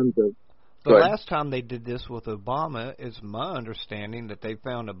 in terms of. The last time they did this with Obama, is my understanding that they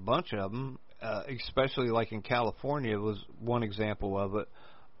found a bunch of them, especially like in California was one example of it,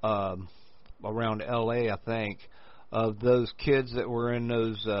 around L.A. I think, of those kids that were in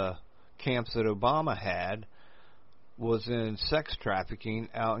those camps that Obama had was in sex trafficking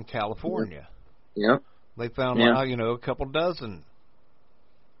out in California. Yeah. They found, a couple dozen.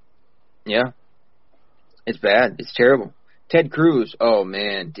 Yeah. It's bad. It's terrible. Ted Cruz, oh,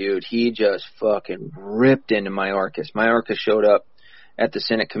 man, dude, he just fucking ripped into Mayorkas. Mayorkas showed up at the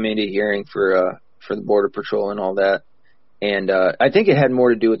Senate committee hearing for the Border Patrol and all that. And I think it had more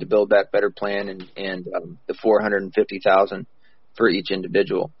to do with the Build Back Better plan and the $450,000 for each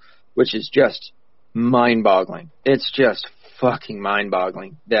individual, which is just mind-boggling. It's just fucking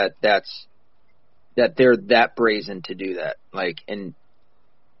mind-boggling that they're that brazen to do that. And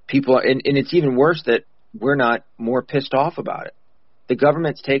people, and it's even worse that we're not more pissed off about it. The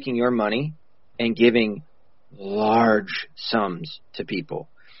government's taking your money and giving large sums to people.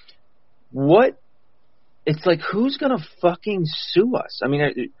 What? It's like, who's going to fucking sue us? I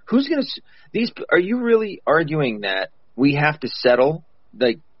mean, who's going to are you really arguing that we have to settle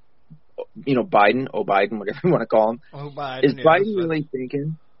Biden, whatever you want to call him. Oh, Biden. Is Biden really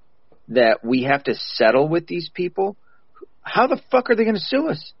thinking that we have to settle with these people? How the fuck are they going to sue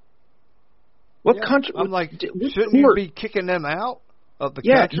us? What country? I'm like, what shouldn't court? you be kicking them out of the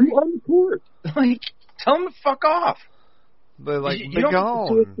Yeah, country? you are the court. Like, tell them to fuck off. But like, You be don't have to gone.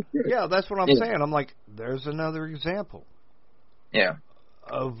 sue us for shit. Yeah, that's what I'm saying. I'm like, there's another example Yeah.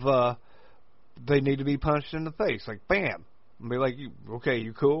 of they need to be punched in the face. Like, bam. And be like, you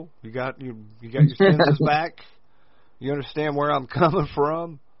cool? You got your senses back? You understand where I'm coming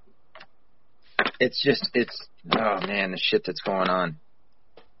from? Oh man, the shit that's going on.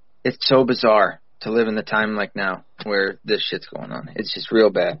 It's so bizarre to live in the time like now where this shit's going on. It's just real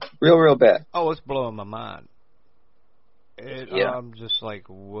bad. Real bad. Oh, it's blowing my mind. Yeah. I'm just like,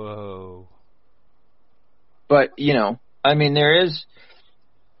 whoa. But, there is,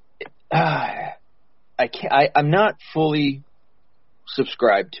 I'm not fully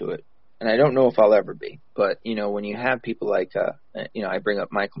subscribed to it, and I don't know if I'll ever be. But, when you have people like, I bring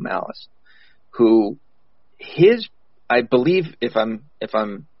up Michael Malice, who I believe if I'm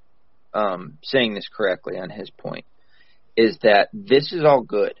saying this correctly on his point, is that this is all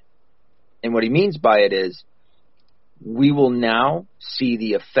good. And what he means by it is we will now see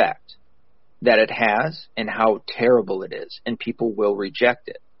the effect that it has and how terrible it is, and people will reject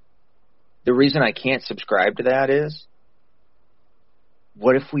it. The reason I can't subscribe to that is,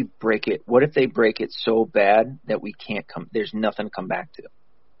 what if we break it? What if they break it so bad that we can't there's nothing to come back to?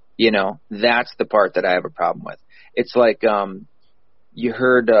 That's the part that I have a problem with. It's like, you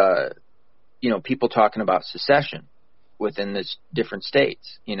heard, people talking about secession within this different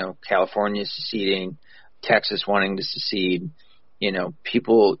states. California seceding, Texas wanting to secede,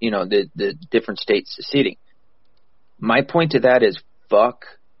 people, the different states seceding. My point to that is, fuck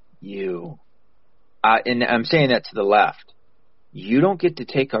you. And I'm saying that to the left. You don't get to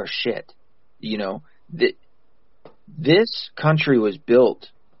take our shit. This country was built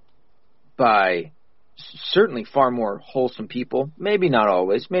by certainly far more wholesome people. Maybe not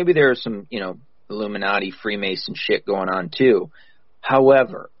always. Maybe there are some, Illuminati, Freemason shit going on too.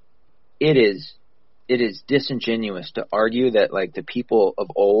 However, it is disingenuous to argue that like the people of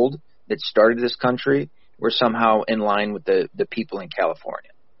old that started this country were somehow in line with the people in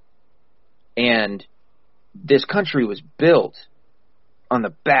California. And this country was built on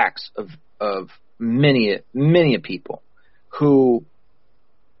the backs of many people who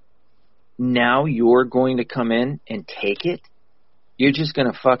now you're going to come in and take it. You're just going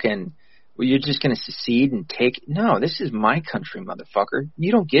to secede and take it. No, this is my country, motherfucker.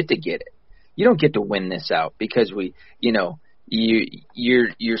 You don't get it. You don't get to win this out because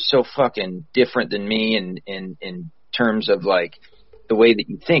you're so fucking different than me in terms of like the way that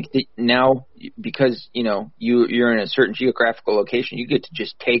you think. That now, because you're in a certain geographical location, you get to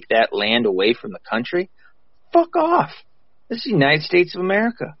just take that land away from the country. Fuck off. This is the United States of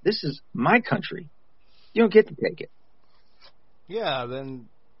America. This is my country. You don't get to take it. Yeah, then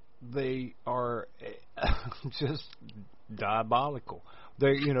they are just diabolical.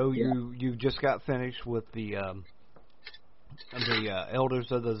 They, you just got finished with the Elders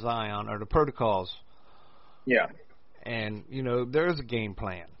of the Zion, or the protocols. Yeah. And, there's a game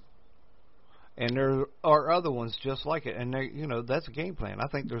plan. And there are other ones just like it. And, that's a game plan. I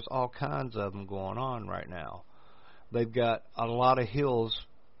think there's all kinds of them going on right now. They've got a lot of hills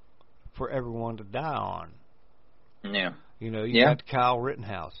for everyone to die on. Yeah. You got Kyle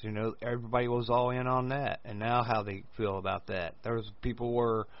Rittenhouse. Everybody was all in on that. And now how they feel about that. People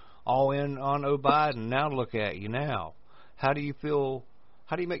were all in on Biden. Now look at you now. How do you feel?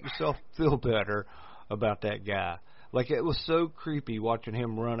 How do you make yourself feel better about that guy? Like, it was so creepy watching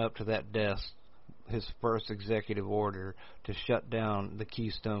him run up to that desk, his first executive order to shut down the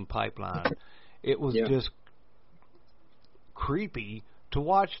Keystone Pipeline. It was just creepy to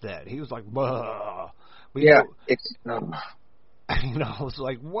watch that. He was like, "Bah." I was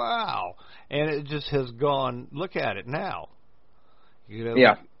like, wow. And it just has gone, look at it now. We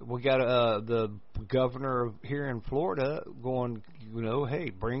got the governor here in Florida going, hey,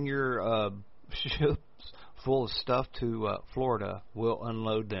 bring your ships full of stuff to Florida. We'll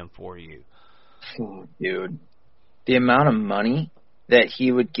unload them for you. Dude, the amount of money that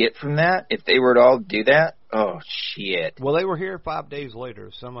he would get from that, if they were to all do that, oh, shit. Well, they were here 5 days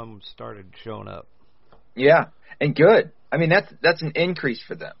later. Some of them started showing up. Yeah, and good. I mean, that's an increase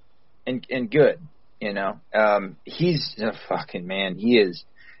for them, and good. He's a fucking man. He is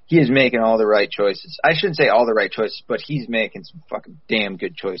making all the right choices. I shouldn't say all the right choices, but he's making some fucking damn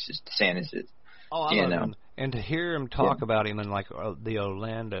good choices. DeSantis is. Oh, I love him. And to hear him talk about him in like the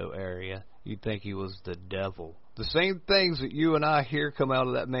Orlando area, you'd think he was the devil The same things that you and I hear come out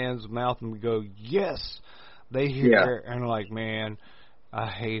of that man's mouth, and we go, yes. They hear it and are like, man, I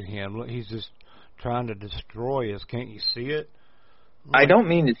hate him. Look, he's just trying to destroy us. Can't you see it? I don't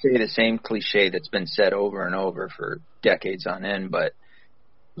mean to say the same cliche that's been said over and over for decades on end, but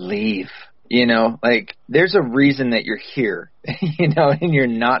leave. You know, like, there's a reason that you're here, you know, and you're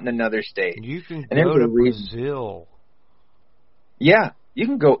not in another state. You can go to Brazil. Yeah, you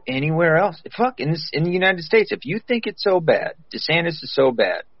can go anywhere else. Fuck, in the United States, if you think it's so bad, DeSantis is so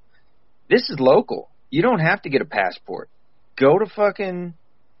bad, this is local. You don't have to get a passport. Go to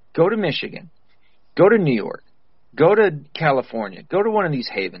Michigan. Go to New York. Go to California. Go to one of these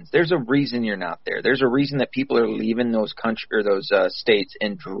havens. There's a reason you're not there. There's a reason that people are leaving those states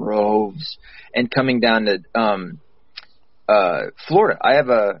in droves and coming down to Florida. I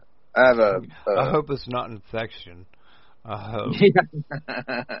hope it's not infection. I hope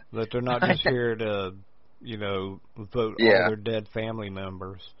that they're not just here to, you know, vote all their dead family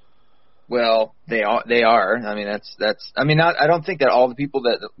members. Well, they are. I mean, that's. I mean, I don't think that all the people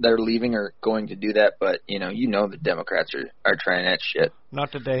that are leaving are going to do that, but you know, the Democrats are trying that shit.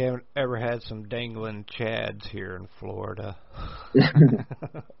 Not that they haven't ever had some dangling chads here in Florida.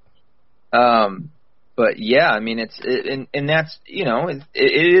 But yeah, I mean, and that's, you know, it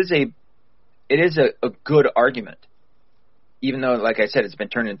is a good argument, even though, like I said, it's been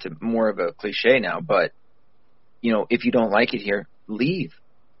turned into more of a cliche now. But you know, if you don't like it here, leave.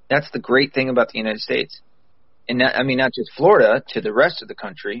 That's the great thing about the United States. And that, I mean, not just Florida, to the rest of the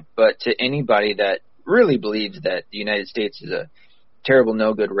country, but to anybody that really believes that the United States is a terrible,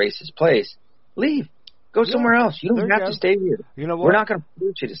 no-good, racist place, leave. Go somewhere else. You don't have to stay here. You know what? We're not going to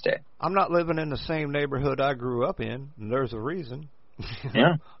force you to stay. I'm not living in the same neighborhood I grew up in, and there's a reason.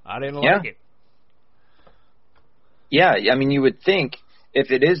 Yeah. I didn't like it. Yeah, I mean, you would think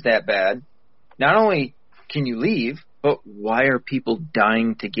if it is that bad, not only can you leave, but why are people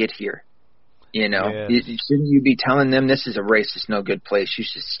dying to get here? You know, shouldn't you be telling them this is a racist, no good place? You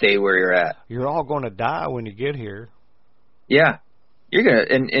should stay where you're at. You're all going to die when you get here. Yeah, you're gonna,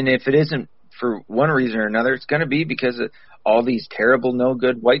 and if it isn't for one reason or another, it's gonna be because of all these terrible, no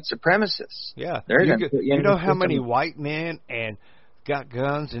good white supremacists. Yeah, they're you know how many white men and got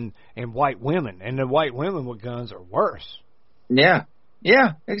guns and white women, and the white women with guns are worse. Yeah,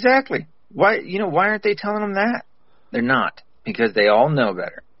 exactly. Why aren't they telling them that? They're not, because they all know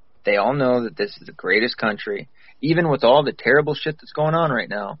better. They all know that this is the greatest country. Even with all the terrible shit that's going on right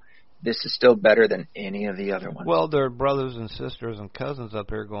now, this is still better than any of the other ones. Well, their brothers and sisters and cousins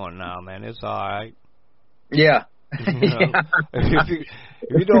up here going, nah, man, it's all right. Yeah. You know, if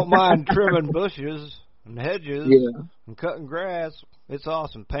you don't mind trimming bushes and hedges and cutting grass, it's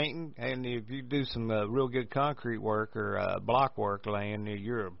awesome. Painting, and if you do some real good concrete work or block work laying,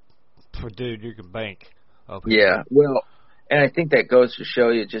 you can bank. Yeah, well, and I think that goes to show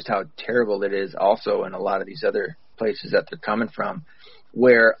you just how terrible it is also in a lot of these other places that they're coming from,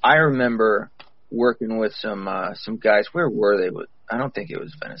 where I remember working with some guys. Where were they? I don't think it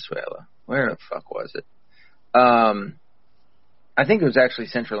was Venezuela. Where the fuck was it? I think it was actually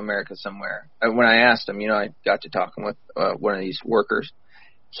Central America somewhere. When I asked him, you know, I got to talking with one of these workers.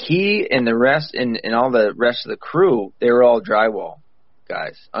 He and the rest, and all the rest of the crew, they were all drywall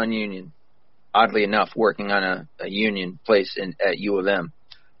guys, ununion. Oddly enough, working on a union place at U of M.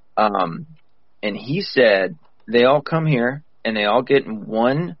 And he said they all come here and they all get in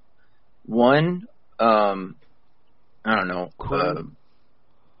one I don't know. Crew?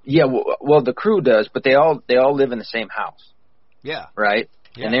 Well, the crew does, but they all live in the same house. Yeah. Right?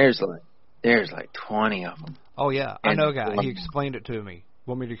 Yeah. And there's like 20 of them. Oh, yeah. I know a guy. He explained it to me.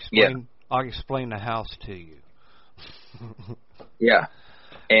 Want me to explain? Yeah. I'll explain the house to you. Yeah.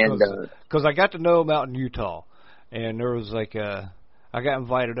 And because I got to know them out in Utah, and there was like I got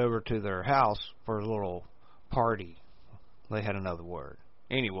invited over to their house for a little party. They had another word.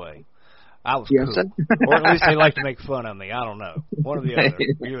 Anyway, I was cool. Or at least they like to make fun of me. I don't know. One or the other.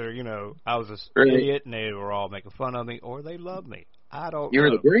 Either, you know, I was an idiot and they were all making fun of me, or they loved me. I don't know. You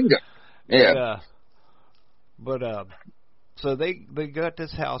were the gringo. Yeah. So they got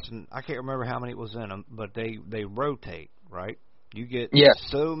this house, and I can't remember how many was in them, but they rotate, right? You get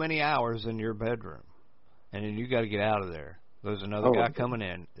so many hours in your bedroom, and then you got to get out of there. There's another guy coming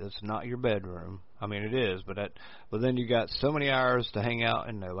in. It's not your bedroom. I mean, it is, but then you got so many hours to hang out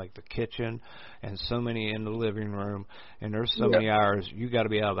in the kitchen, and so many in the living room, and there's so many hours you got to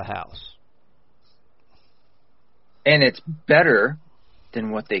be out of the house. And it's better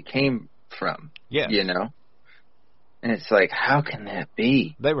than what they came from. Yeah, you know. And it's like, how can that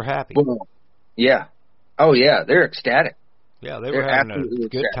be? They were happy. Well, yeah. Oh yeah, they're ecstatic. Yeah, they They're were having absolutely a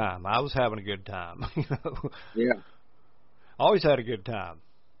good ecstatic. time. I was having a good time. Yeah. Always had a good time.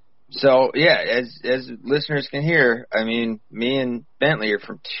 So yeah, as listeners can hear, I mean, me and Bentley are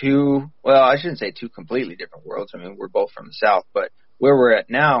from I shouldn't say two completely different worlds. I mean, we're both from the South, but where we're at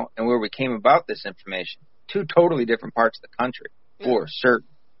now and where we came about this information, two totally different parts of the country, for certain,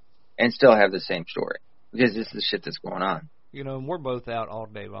 and still have the same story because this is the shit that's going on. And we're both out all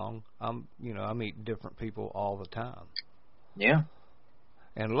day long. I meet different people all the time. Yeah.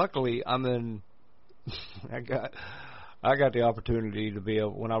 And luckily, I'm in. I got the opportunity to be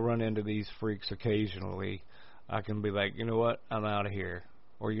able, when I run into these freaks occasionally, I can be like, you know what, I'm out of here.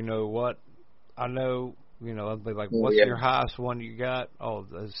 Or you know what, I'll be like, what's your highest one you got? Oh,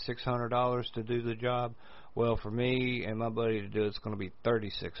 it's $600 to do the job. Well, for me and my buddy to do it's going to be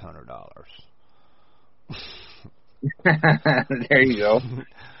 $3,600. There you go.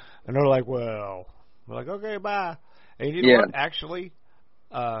 And they're like, well, we're like, okay, bye. And you know what, actually,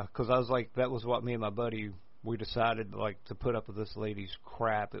 because I was like, that was what me and my buddy, we decided to put up with this lady's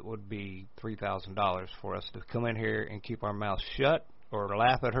crap. It would be $3,000 for us to come in here and keep our mouths shut or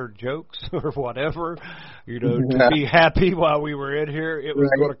laugh at her jokes or whatever, to be happy while we were in here. It was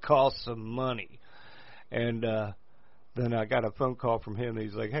going to cost some money. And then I got a phone call from him.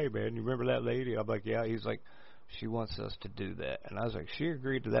 He's like, hey, man, you remember that lady? I'm like, yeah. He's like, she wants us to do that. And I was like, she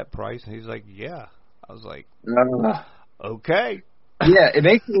agreed to that price? And he's like, yeah. I was like, okay. Yeah, it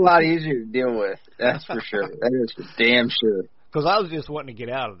makes it a lot easier to deal with. That's for sure. That is for damn sure. Because I was just wanting to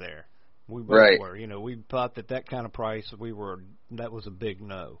get out of there. We both were. We thought that kind of price, that was a big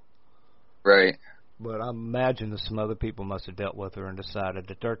no. Right. But I imagine that some other people must have dealt with her and decided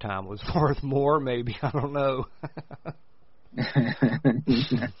that their time was worth more, maybe. I don't know.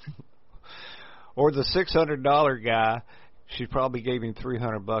 Or the $600 guy, she probably gave him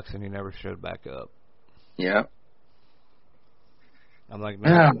 $300 and he never showed back up. Yeah. I'm like,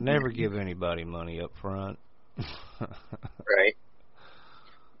 man, never give anybody money up front. Right.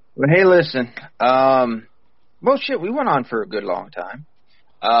 Well, hey, listen. Well, shit, we went on for a good long time.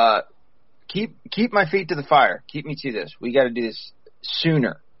 Keep my feet to the fire. Keep me to this. We got to do this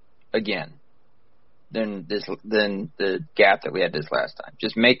sooner again than the gap that we had this last time.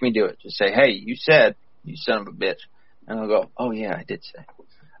 Just make me do it. Just say, hey, you said, you son of a bitch, and I'll go, oh yeah, I did say.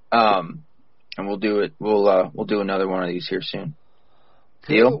 And we'll do it. We'll do another one of these here soon.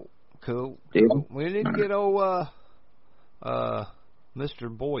 Deal? Cool. Deal? We need to get old Mr.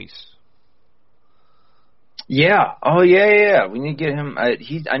 Boyce. Yeah. Oh, yeah. We need to get him. I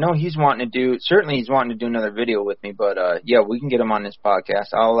know he's wanting to do another video with me, but yeah, we can get him on this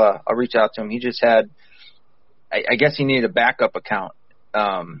podcast. I'll reach out to him. He just had, I guess he needed a backup account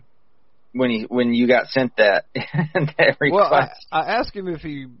when you got sent that request. Well, I asked him if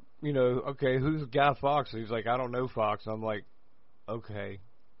he, okay, who's Guy Fawkes? He's like, I don't know Fox. I'm like, okay.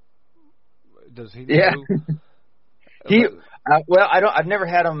 Does he know? Yeah. Well, I've never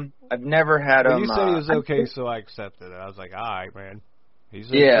had him. You said he was okay, so I accepted it. I was like, all right, man. He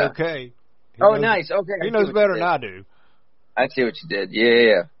said it's okay. Nice. Okay. He knows better than I do. I see what you did.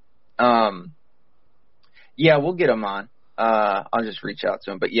 Yeah. Yeah, we'll get him on. I'll just reach out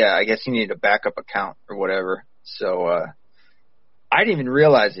to him. But yeah, I guess he needed a backup account or whatever. So I didn't even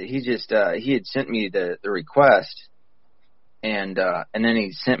realize it. He just he had sent me the request. And then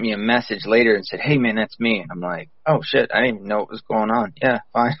he sent me a message later and said, hey, man, that's me. And I'm like, oh, shit, I didn't even know what was going on. Yeah,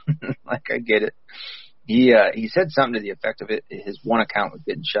 fine. Like, I get it. He said something to the effect of it. His one account was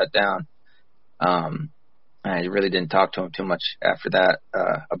getting shut down. I really didn't talk to him too much after that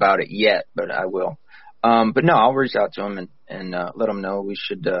about it yet, but I will. But no, I'll reach out to him and let him know we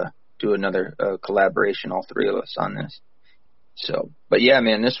should do another collaboration, all three of us, on this. So, but yeah,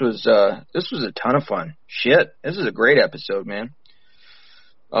 man, this was a ton of fun. Shit, this is a great episode, man.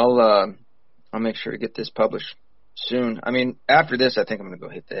 I'll make sure to get this published soon. I mean, after this, I think I'm gonna go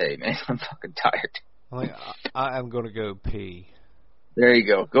hit the hay, man. I'm fucking tired. I am gonna go pee. There you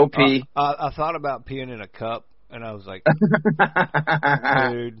go. Go pee. I thought about peeing in a cup, and I was like,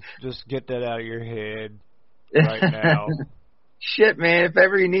 dude, just get that out of your head right now. Shit, man, if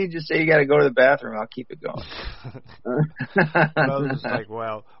ever you need, just say you got to go to the bathroom. I'll keep it going. I was just like,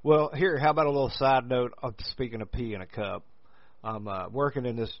 wow. Well, here, how about a little side note of speaking of pee in a cup? I'm working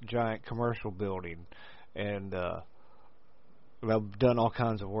in this giant commercial building, and I've done all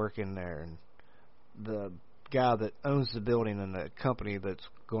kinds of work in there. And the guy that owns the building and the company that's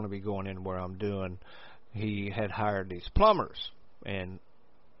going to be going in where I'm doing, he had hired these plumbers. And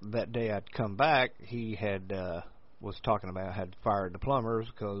that day I'd come back, he had... was talking about had fired the plumbers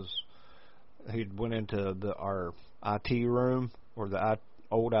because he went into our IT room or the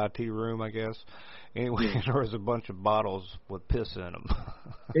old IT room, I guess. Anyway, there was a bunch of bottles with piss in them.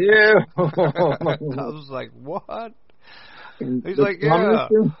 Ew. I was like, what? He's like, yeah.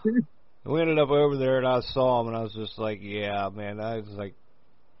 We ended up over there, and I saw him, and I was just like, yeah, man. I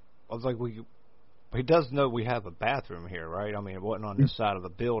was like, he does know we have a bathroom here, right? I mean, it wasn't on this side of the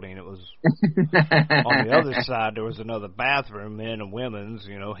building. It was on the other side. There was another bathroom, men and women's,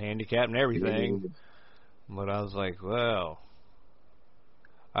 handicapped and everything. But I was like, well,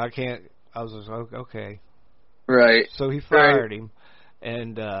 I can't. I was just like, okay. Right. So he fired him,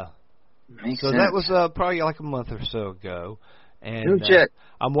 and Makes so sense. that was probably like a month or so ago. And No shit.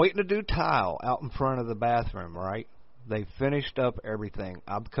 I'm waiting to do tile out in front of the bathroom, right? They finished up everything.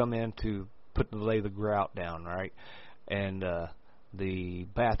 I've come in to lay the grout down, right? And the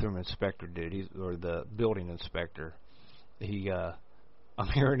bathroom inspector did, or the building inspector. I'm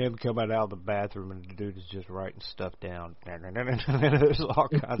hearing him coming out of the bathroom, and the dude is just writing stuff down. There's all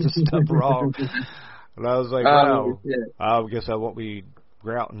kinds of stuff wrong. And I was like, wow, I guess I won't be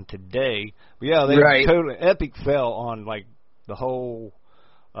grouting today. But yeah, they totally epic fell on like the whole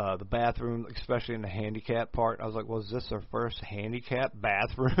the bathroom, especially in the handicap part. I was like, was this our first handicap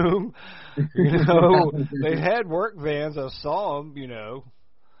bathroom? They had work vans. I saw them,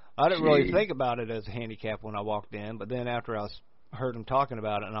 I didn't really think about it as a handicap when I walked in, but then after I heard them talking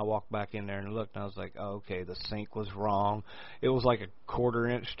about it, and I walked back in there and looked, and I was like, oh, okay, the sink was wrong. It was like a 1/4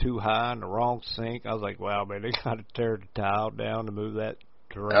 inch too high in the wrong sink. I was like, wow, man, they got to tear the tile down to move that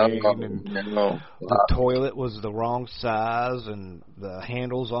drain, and the toilet was the wrong size, and the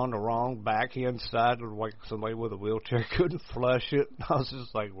handles on the wrong backhand side, like somebody with a wheelchair couldn't flush it. I was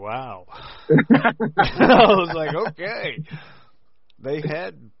just like, wow. I was like, okay. They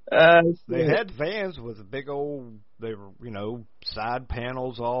had vans with big old, they were, side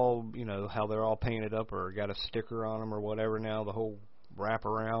panels, all, how they're all painted up or got a sticker on them or whatever now, the whole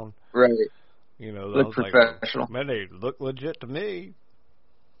wraparound. Right. Look professional. Like, man, they look legit to me.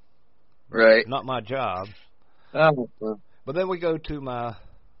 Right. Not my job. Oh, well. But then we go to my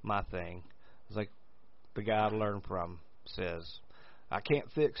thing. It's like the guy I learned from says, I can't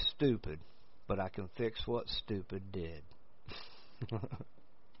fix stupid, but I can fix what stupid did.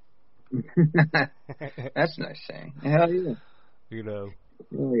 That's a nice saying. Hell yeah.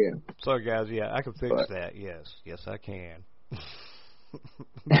 Oh yeah. So guys, yeah, I can fix that. Yes, I can.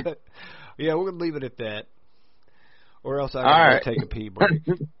 But, yeah, we're gonna leave it at that, or else I gotta take a pee break.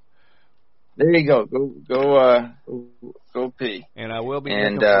 There you go. Go pee. And I will be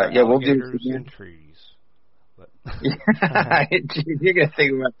looking for alligators and trees. But you're gonna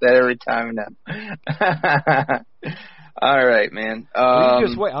think about that every time now. All right, man. You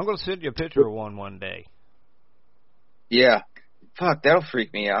just wait. I'm going to send you a picture of one day. Yeah. Fuck, that'll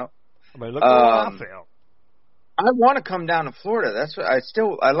freak me out. But look how I felt. I want to come down to Florida. That's what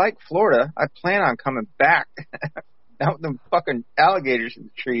I like Florida. I plan on coming back. Out with them fucking alligators in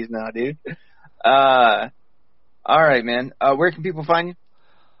the trees now, dude. All right, man. Where can people find you?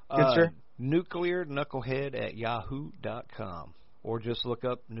 Good, sir? nuclearknucklehead@yahoo.com, or just look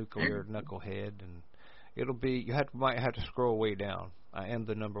up Nuclear Knucklehead, and it'll be. You might have to scroll way down. I am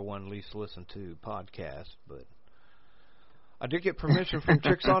the #1 least listened to podcast, but I did get permission from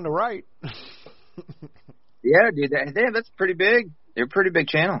Chicks on the Right. Yeah, dude. That's pretty big. They're a pretty big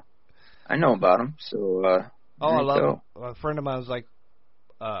channel. I know about them. So. I love them. A friend of mine was like,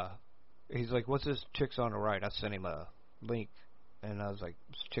 he's like, "What's this Chicks on the Right?" I sent him a link, and I was like,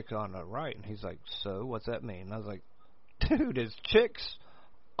 "It's Chicks on the Right," and he's like, "So what's that mean?" And I was like, "Dude, it's chicks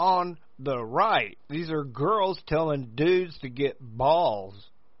on the right. These are girls telling dudes to get balls."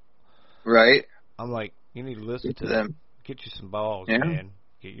 Right. I'm like, you need to listen to them. Get you some balls, man.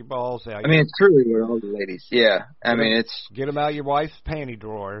 Get your balls out. I mean, it's truly what all the ladies. Yeah. Get them out of your wife's panty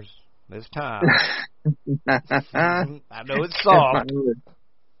drawers. This time. I know it's soft.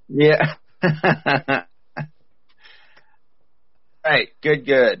 Yeah. Right.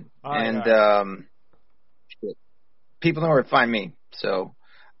 Good. And people know where to find me. So,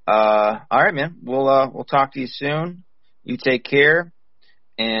 all right, man. We'll talk to you soon. You take care,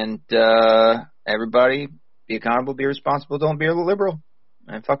 and everybody, be accountable, be responsible, don't be a liberal.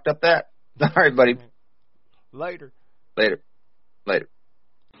 I fucked up that. All right, buddy. Later.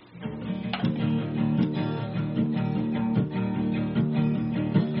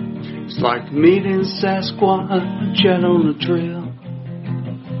 It's like meeting Sasquatch out on the trail.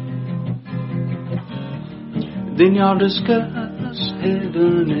 Then y'all discuss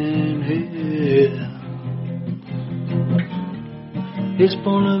heaven and hell. His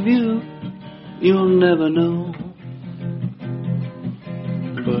point of view, you'll never know.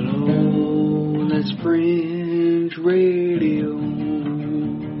 But oh, that's Fringe Radio.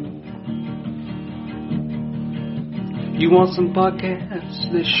 You want some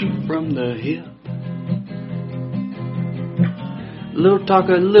podcasts that shoot from the hip? Little talk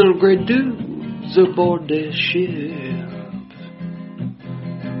of little great dudes aboard their ship.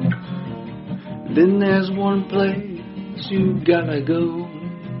 Then there's one place you gotta go.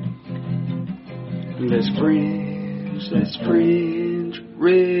 That's Fringe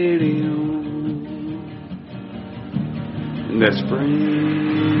Radio. That's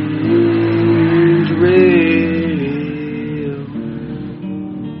Fringe Radio.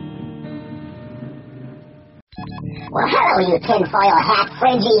 Well, hello, you tinfoil hat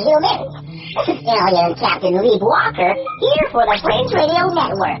fringy humans. This is Alien Captain Lee Walker, here for the Fringe Radio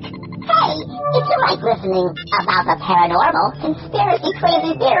Network. Hey, if you like listening about the paranormal, conspiracy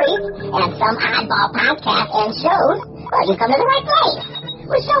crazy theories, and some oddball podcasts and shows, well, you've come to the right place.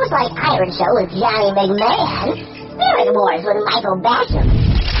 With shows like Iron Show with Johnny McMahon, Spirit Wars with Michael Basham,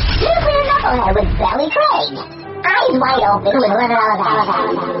 Nuclear Knucklehead with Belly Craig, Eyes Wide Open with Lemon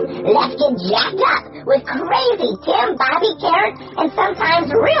Olive, Let's Get Jacked Up with Crazy Tim, Bobby Carrot, and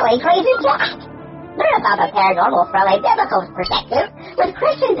sometimes really crazy Jack. Learn about the paranormal from a biblical perspective with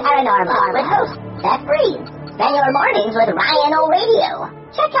Christian Paranormal with host Seth Breeze. Spend your mornings with Ryan O'Radio.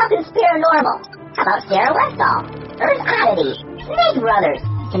 Check out Conspiranormal. How about Sarah Westall, Earth Oddity, Snake Brothers,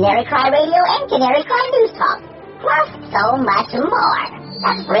 Canary Cry Radio, and Canary Cry News Talk. Plus so much more.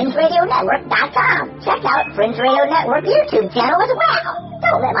 That's FringeRadioNetwork.com. Check out Fringe Radio Network YouTube channel as well.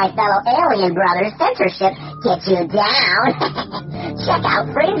 Don't let my fellow alien brothers' censorship get you down. Check out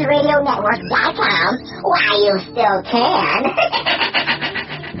FringeRadioNetwork.com while you still can.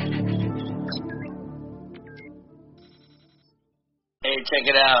 Hey, check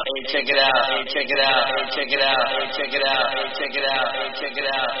it out. Hey, check it out. Hey, check it out. Hey, check it out. Hey, check it out. Hey, check it out. Hey, check it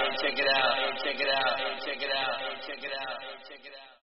out. Hey, check it out. Hey, check it out. Hey, check it out. Hey, check it out.